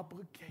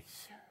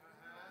obligation.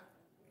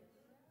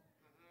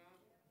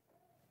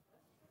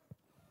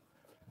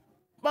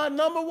 My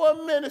number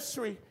one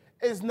ministry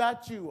is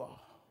not you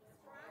all.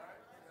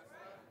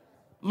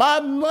 My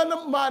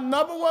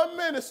number one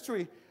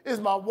ministry is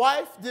my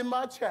wife, then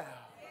my child.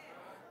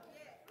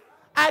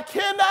 I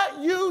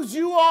cannot use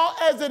you all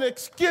as an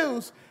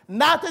excuse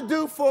not to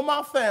do for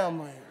my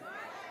family.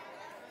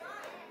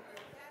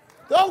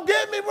 Don't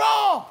get me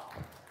wrong.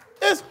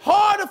 It's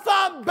hard to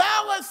find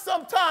balance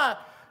sometimes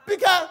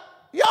because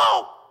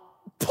y'all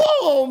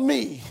pull on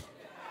me.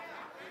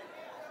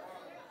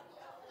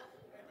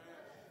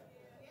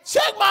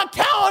 Check my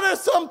calendar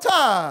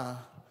sometime.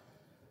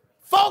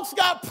 Folks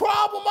got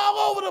problems all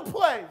over the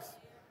place.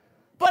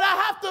 But I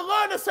have to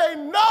learn to say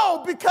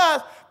no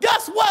because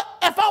guess what?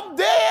 If I'm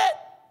dead,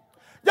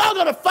 y'all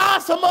going to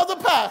find some other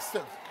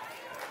pastor.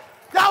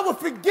 Y'all will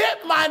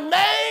forget my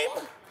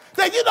name.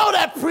 Then you know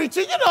that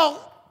preacher,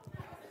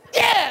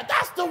 yeah,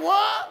 that's the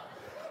one.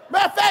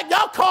 Matter of fact,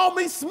 y'all call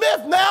me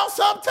Smith now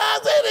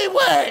sometimes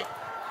anyway.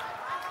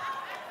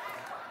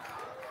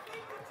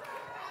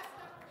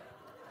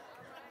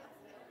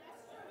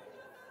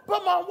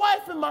 But my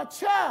wife and my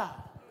child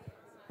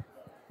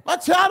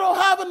don't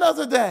have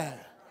another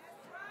dad.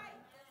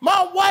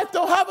 My wife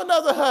don't have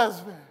another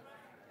husband.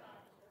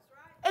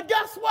 And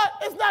guess what?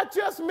 It's not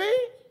just me.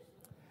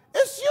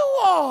 It's you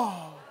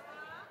all.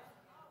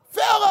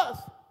 Fellas,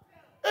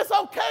 it's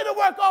okay to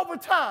work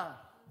overtime.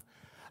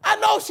 I I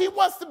know she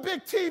wants the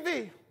big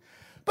TV.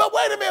 But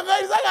wait a minute,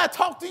 ladies, I got to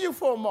talk to you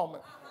for a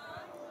moment.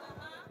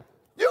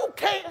 You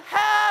can't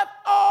have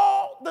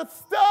all the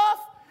stuff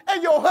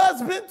and your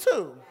husband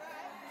too.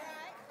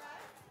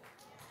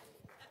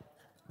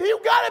 You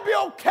got to be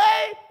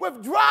okay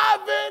with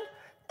driving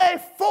a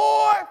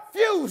Ford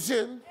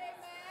Fusion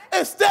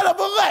instead of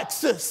a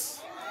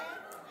Lexus.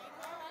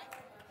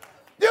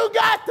 You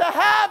got to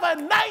have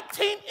a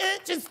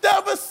 19-inch instead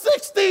of a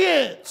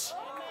 60-inch.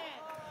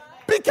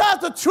 Because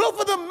the truth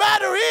of the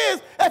matter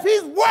is, if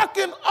he's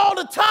working all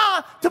the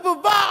time to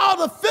provide all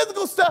the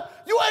physical stuff,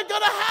 you ain't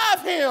going to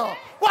have him.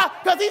 Why?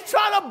 Because he's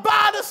trying to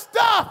buy the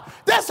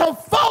stuff. There's some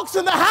folks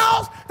in the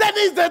house that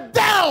need to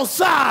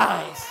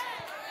downsize.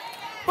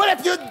 But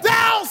if you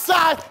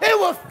downsize, it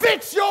will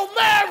fix your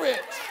marriage.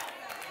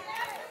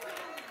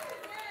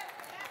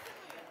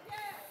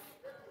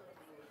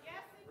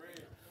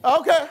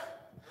 Okay.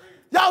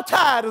 Y'all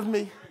tired of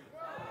me.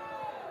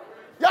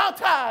 Y'all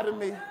tired of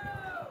me.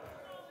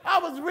 I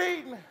was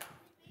reading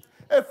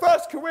in 1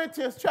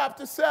 Corinthians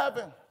chapter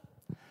 7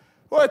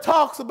 where it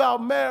talks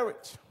about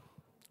marriage.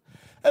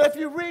 And if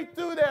you read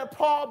through there,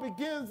 Paul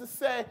begins to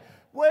say,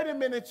 wait a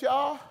minute,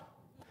 y'all.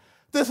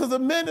 This is a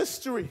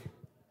ministry.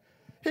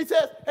 He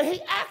says, and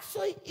he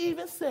actually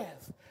even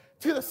says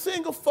to the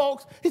single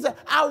folks, he said,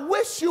 I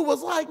wish you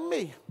was like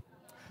me.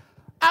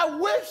 I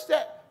wish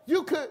that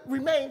you could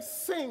remain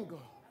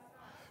single.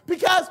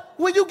 Because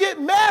when you get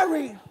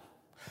married,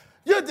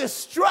 you're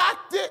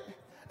distracted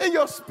in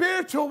your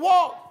spiritual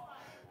walk.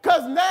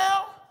 Because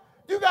now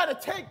you got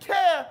to take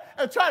care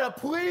and try to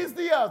please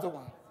the other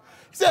one.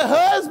 He said,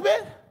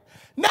 husband,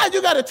 now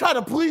you got to try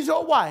to please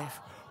your wife.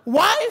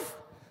 Wife,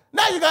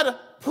 now you got to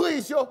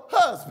please your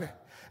husband.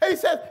 And he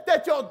says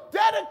that your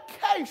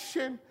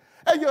dedication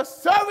and your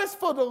service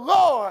for the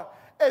Lord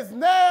is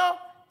now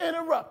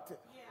interrupted.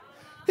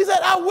 He said,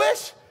 I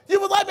wish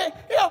you would like me.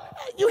 You know,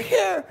 you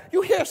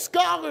hear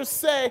scholars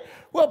say,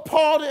 well,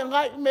 Paul didn't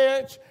like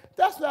marriage.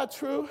 That's not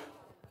true.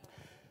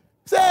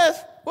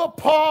 Says, well,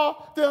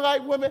 Paul didn't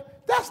like women.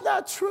 That's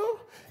not true.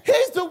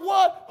 He's the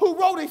one who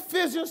wrote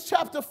Ephesians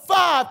chapter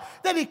 5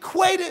 that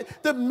equated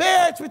the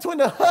marriage between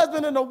the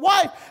husband and the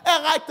wife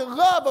and like the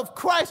love of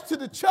Christ to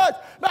the church.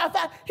 Matter of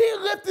fact, he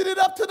lifted it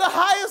up to the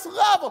highest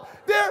level.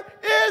 There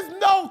is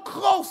no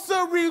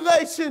closer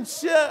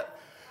relationship.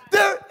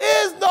 There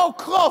is no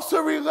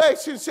closer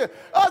relationship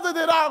other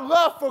than our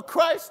love for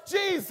Christ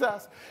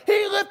Jesus.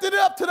 He lifted it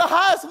up to the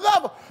highest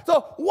level.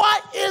 So why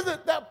is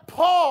it that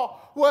Paul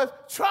was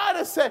trying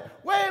to say,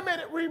 wait a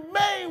minute,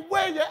 remain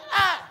where you're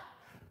at?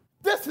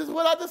 This is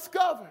what I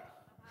discovered.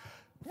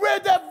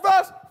 Read that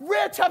verse,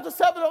 read chapter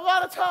 7 a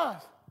lot of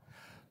times.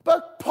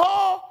 But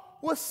Paul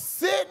was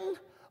sitting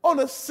on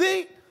a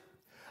seat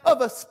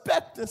of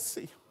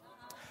expectancy.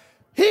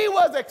 He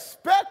was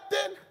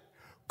expecting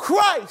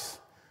Christ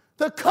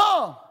to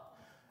come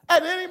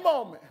at any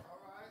moment.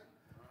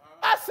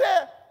 I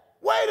said,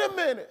 wait a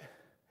minute.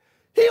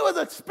 He was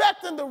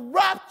expecting the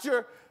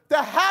rapture to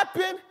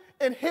happen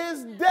in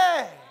his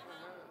day. I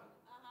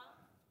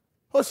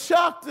was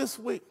shocked this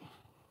week.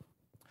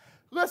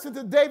 Listen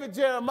to David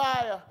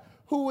Jeremiah,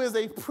 who is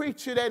a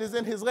preacher that is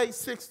in his late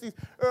 60s,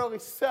 early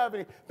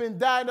 70s, been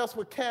diagnosed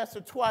with cancer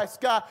twice.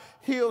 God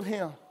healed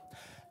him.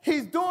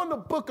 He's doing the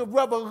book of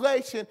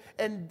Revelation,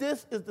 and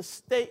this is the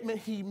statement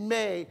he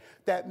made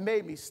that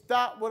made me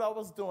stop what I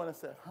was doing and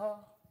said, huh?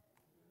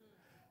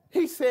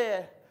 He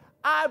said,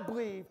 I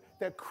believe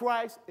that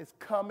Christ is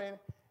coming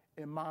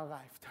in my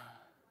lifetime.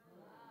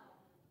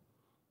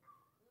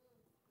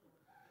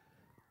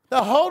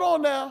 Now, hold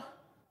on now.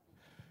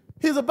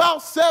 He's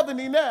about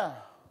 70 now,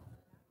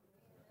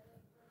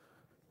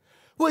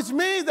 which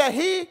means that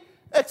he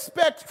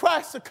expects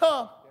Christ to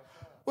come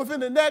within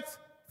the next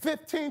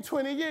 15,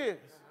 20 years.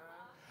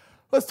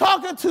 I was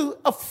talking to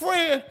a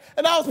friend,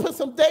 and I was putting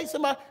some dates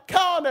in my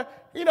calendar.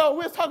 You know, we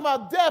was talking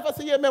about death. I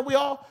said, yeah, man, we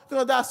all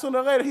going to die sooner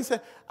or later. He said,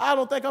 I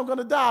don't think I'm going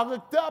to die. I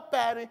looked up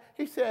at him.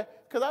 He said,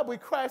 because I believe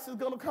Christ is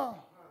going to come.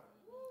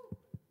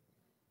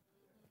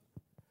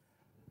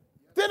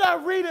 Then I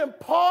read in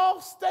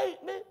Paul's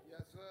statement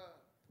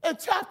in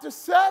chapter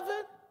 7,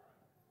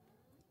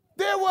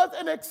 there was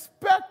an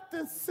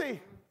expectancy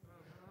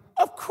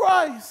of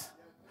Christ.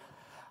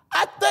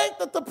 I think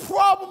that the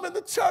problem in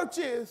the church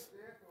is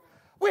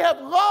we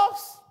have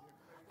lost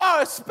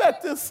our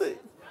expectancy.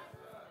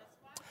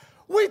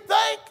 We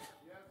think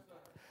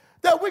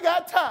that we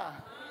got time.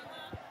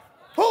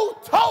 Who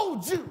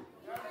told you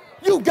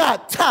you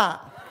got time?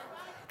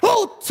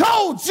 Who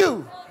told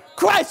you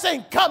Christ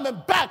ain't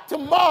coming back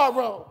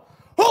tomorrow?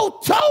 Who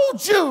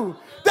told you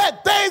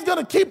that things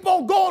going to keep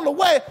on going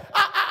away?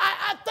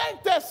 I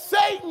think that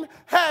Satan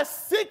has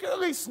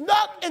secretly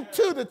snuck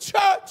into the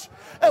church,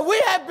 and we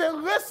have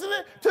been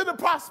listening to the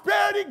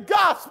prosperity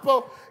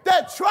gospel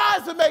that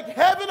tries to make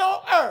heaven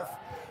on earth.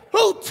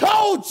 Who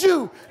told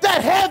you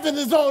that heaven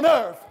is on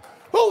earth?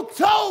 Who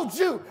told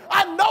you?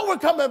 I know we're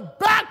coming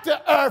back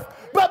to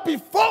earth, but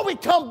before we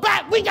come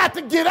back, we got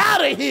to get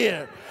out of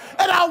here.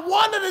 And I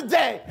wonder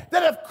today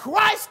that if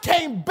Christ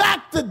came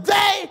back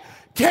today,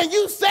 can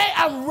you say,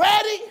 I'm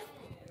ready?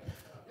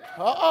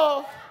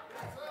 Uh-oh.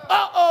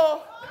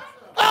 Uh-oh.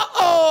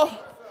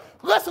 Uh-oh.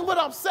 Listen what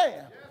I'm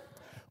saying.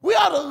 We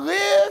ought to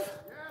live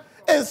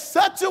in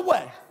such a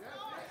way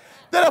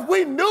that if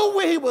we knew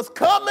when he was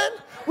coming,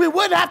 we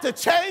wouldn't have to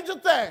change a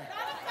thing.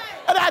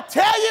 And I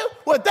tell you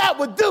what that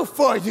would do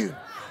for you.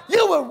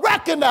 You would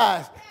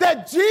recognize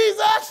that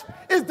Jesus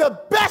is the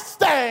best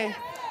thing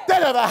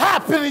that ever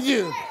happened to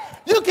you.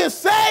 You can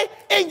say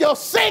in your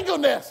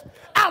singleness,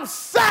 I'm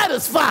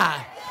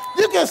satisfied.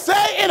 You can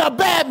say in a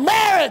bad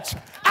marriage,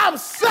 I'm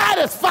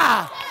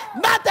satisfied.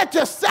 Not that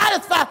you're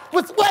satisfied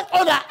with what's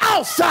on the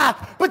outside,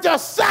 but you're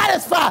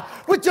satisfied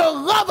with your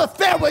love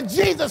affair with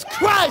Jesus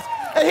Christ.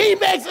 And he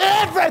makes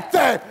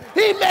everything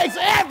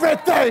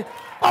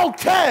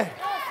okay.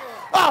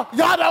 Oh,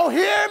 y'all don't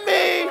hear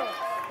me.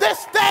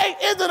 This thing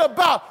isn't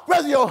about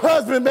whether your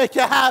husband make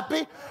you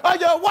happy or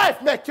your wife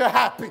make you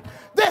happy.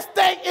 This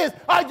thing is,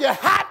 are you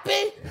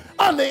happy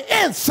on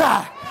the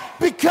inside?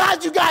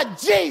 Because you got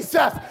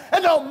Jesus.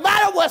 And no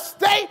matter what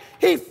state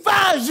he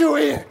finds you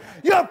in,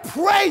 you're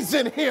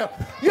praising him.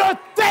 You're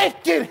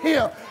thanking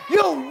him.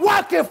 You're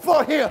working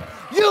for him.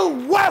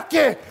 You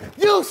working.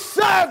 You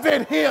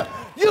serving him.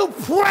 You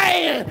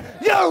praying.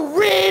 You're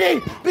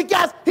reading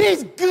because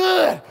he's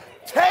good.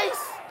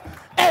 Taste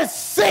and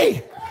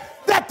see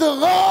that the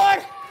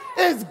Lord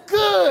is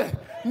good.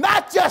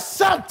 Not just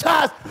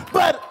sometimes,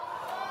 but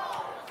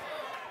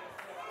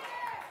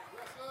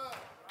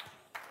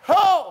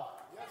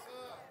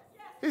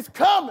he's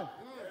coming.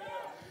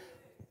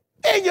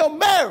 In your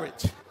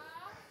marriage,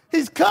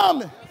 he's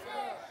coming.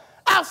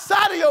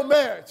 Outside of your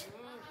marriage,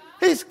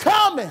 he's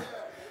coming.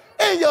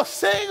 In your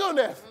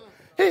singleness,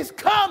 he's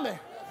coming.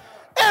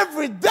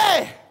 Every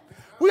day,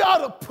 we ought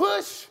to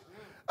push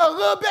a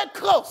little bit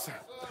closer.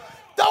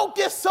 Don't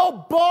get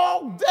so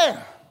bogged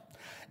down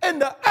in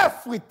the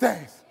earthly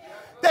things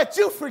that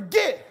you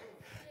forget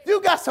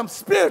you got some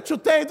spiritual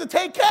things to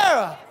take care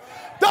of.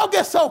 Don't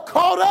get so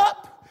caught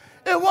up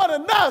in one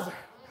another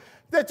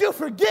that you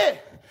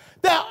forget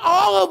that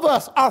all of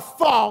us are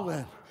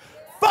fallen.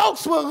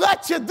 Folks will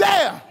let you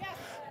down,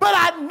 but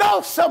I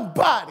know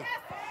somebody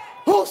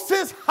who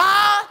sits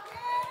high,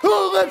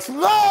 who looks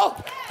low,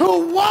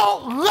 who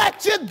won't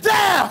let you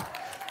down.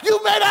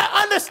 You may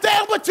not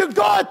understand what you're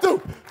going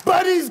through,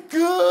 but he's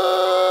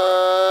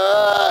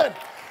good.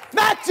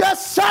 Not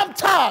just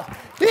sometimes.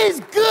 He's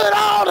good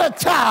all the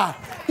time.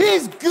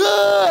 He's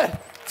good.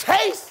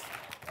 Taste,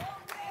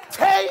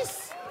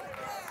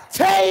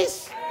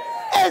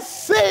 and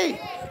see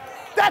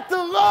that the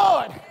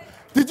Lord,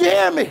 did you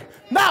hear me?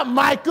 Not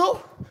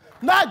Michael,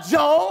 not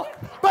Joan,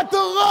 but the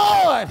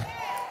Lord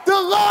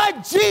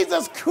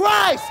Jesus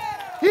Christ.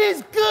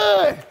 He's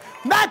good.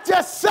 Not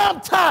just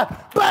sometimes,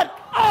 but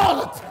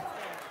all the time.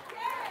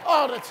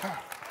 All the time.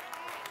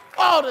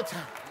 All the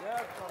time.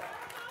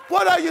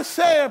 What are you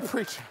saying,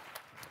 preacher?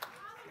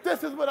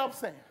 This is what I'm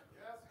saying.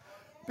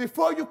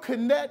 Before you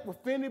connect with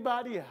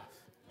anybody else,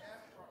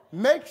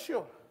 make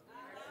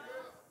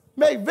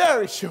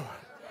very sure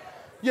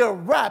you're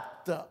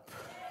wrapped up,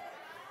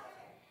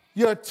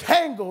 you're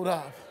tangled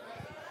up,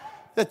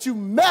 that you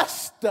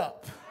messed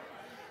up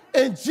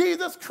in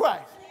Jesus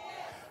Christ.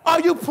 Are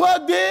you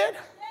plugged in?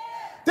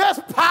 There's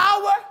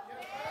power.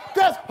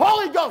 There's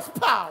Holy Ghost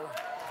power.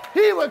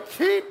 He will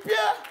keep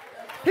you.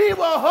 He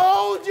will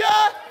hold you.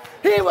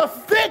 He will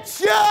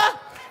fix you.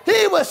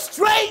 He will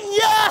straighten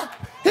you.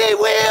 He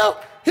will.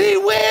 He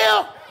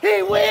will.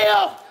 He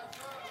will.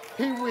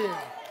 He will.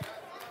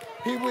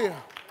 He will.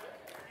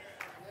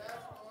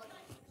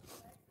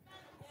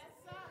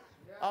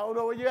 I don't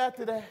know where you're at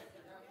today,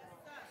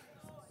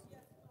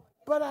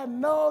 but I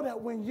know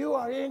that when you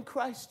are in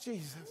Christ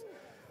Jesus,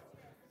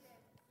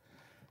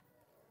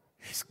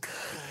 he's good.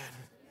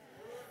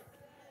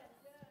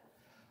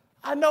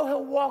 I know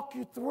he'll walk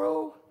you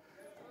through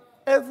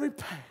every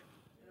pain,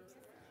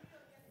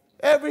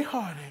 every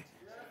heartache.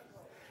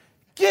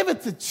 Give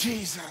it to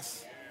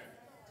Jesus.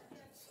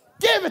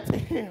 Give it to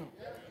him.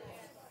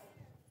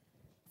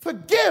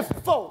 Forgive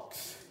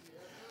folks.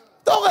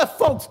 Don't let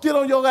folks get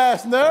on your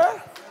last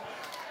nerve.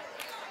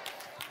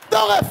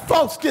 Don't let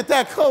folks get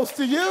that close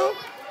to you.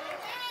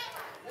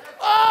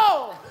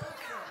 Oh,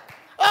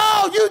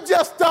 you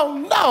just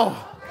don't know.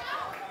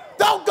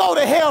 Don't go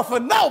to hell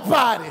for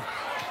nobody.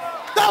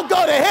 Don't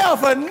go to hell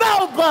for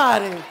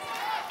nobody.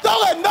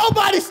 Don't let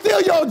nobody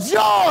steal your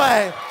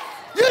joy.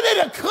 You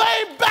need to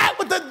claim back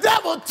what the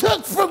devil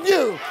took from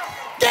you.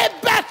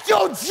 Get back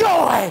your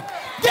joy.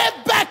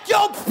 Get back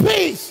your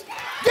peace.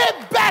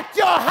 Get back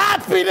your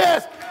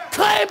happiness.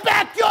 Claim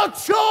back your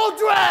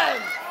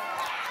children.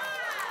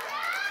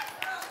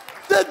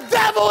 The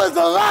devil is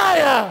a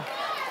liar,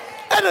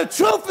 and the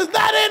truth is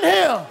not in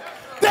him.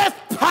 There's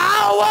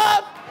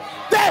power.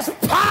 There's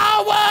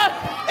power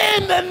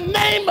in the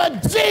name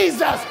of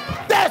Jesus.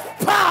 There's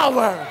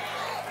power.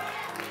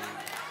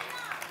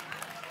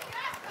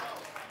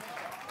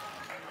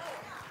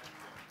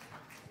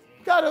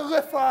 Got to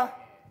lift our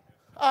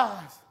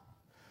eyes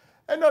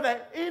and know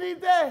that any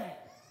day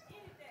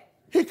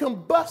he can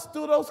bust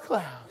through those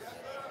clouds.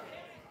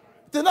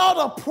 Then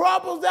all the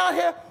problems down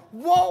here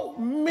won't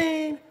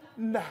mean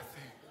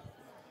nothing.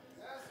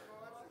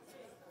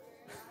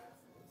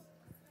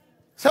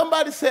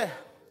 Somebody said,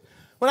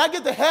 when I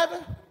get to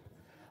heaven,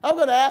 I'm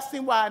going to ask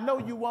him why I know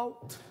you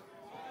won't.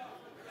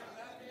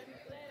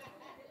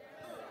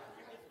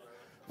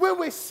 When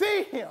we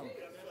see him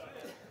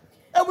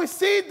and we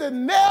see the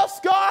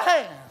nail-scarred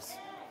hands,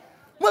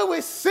 when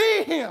we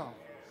see him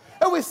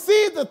and we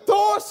see the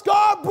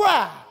thorn-scarred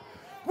brow,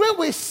 when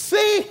we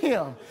see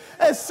him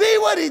and see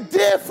what he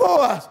did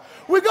for us,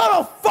 we're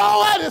going to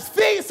fall at his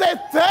feet and say,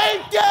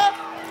 thank you,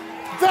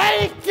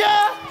 thank you,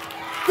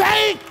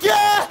 thank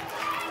you,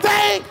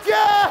 thank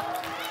you,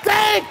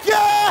 thank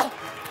you,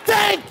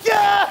 thank you.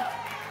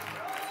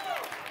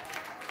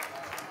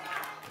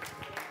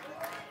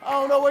 I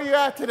don't know where you're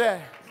at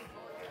today,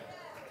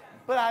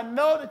 but I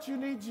know that you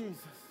need Jesus.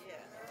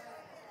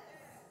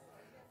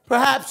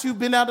 Perhaps you've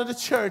been out of the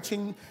church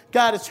and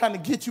God is trying to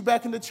get you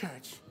back in the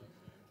church.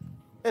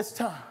 It's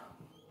time.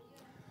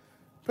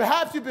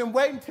 Perhaps you've been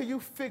waiting till you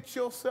fix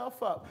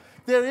yourself up.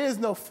 There is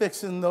no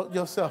fixing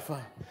yourself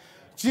up.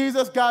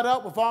 Jesus got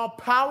up with all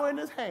power in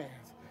his hands.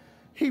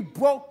 He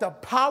broke the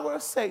power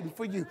of Satan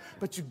for you,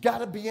 but you got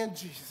to be in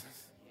Jesus.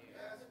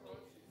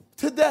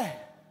 Today,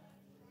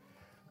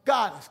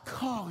 God is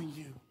calling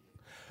you.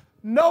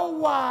 No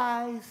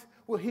wise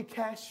will he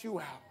cast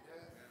you out.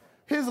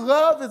 His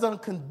love is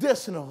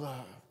unconditional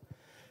love,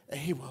 and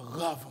he will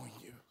love on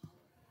you.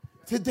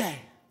 Today,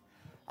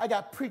 I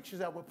got preachers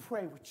that will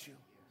pray with you,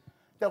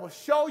 that will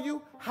show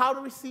you how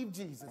to receive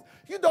Jesus.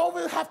 You don't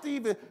even have to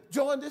even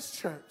join this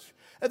church.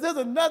 If there's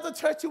another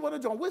church you want to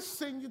join, we'll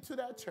send you to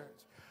that church.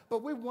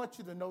 But we want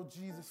you to know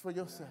Jesus for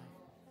yourself.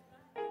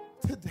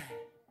 Today,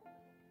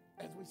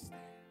 as we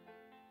stand.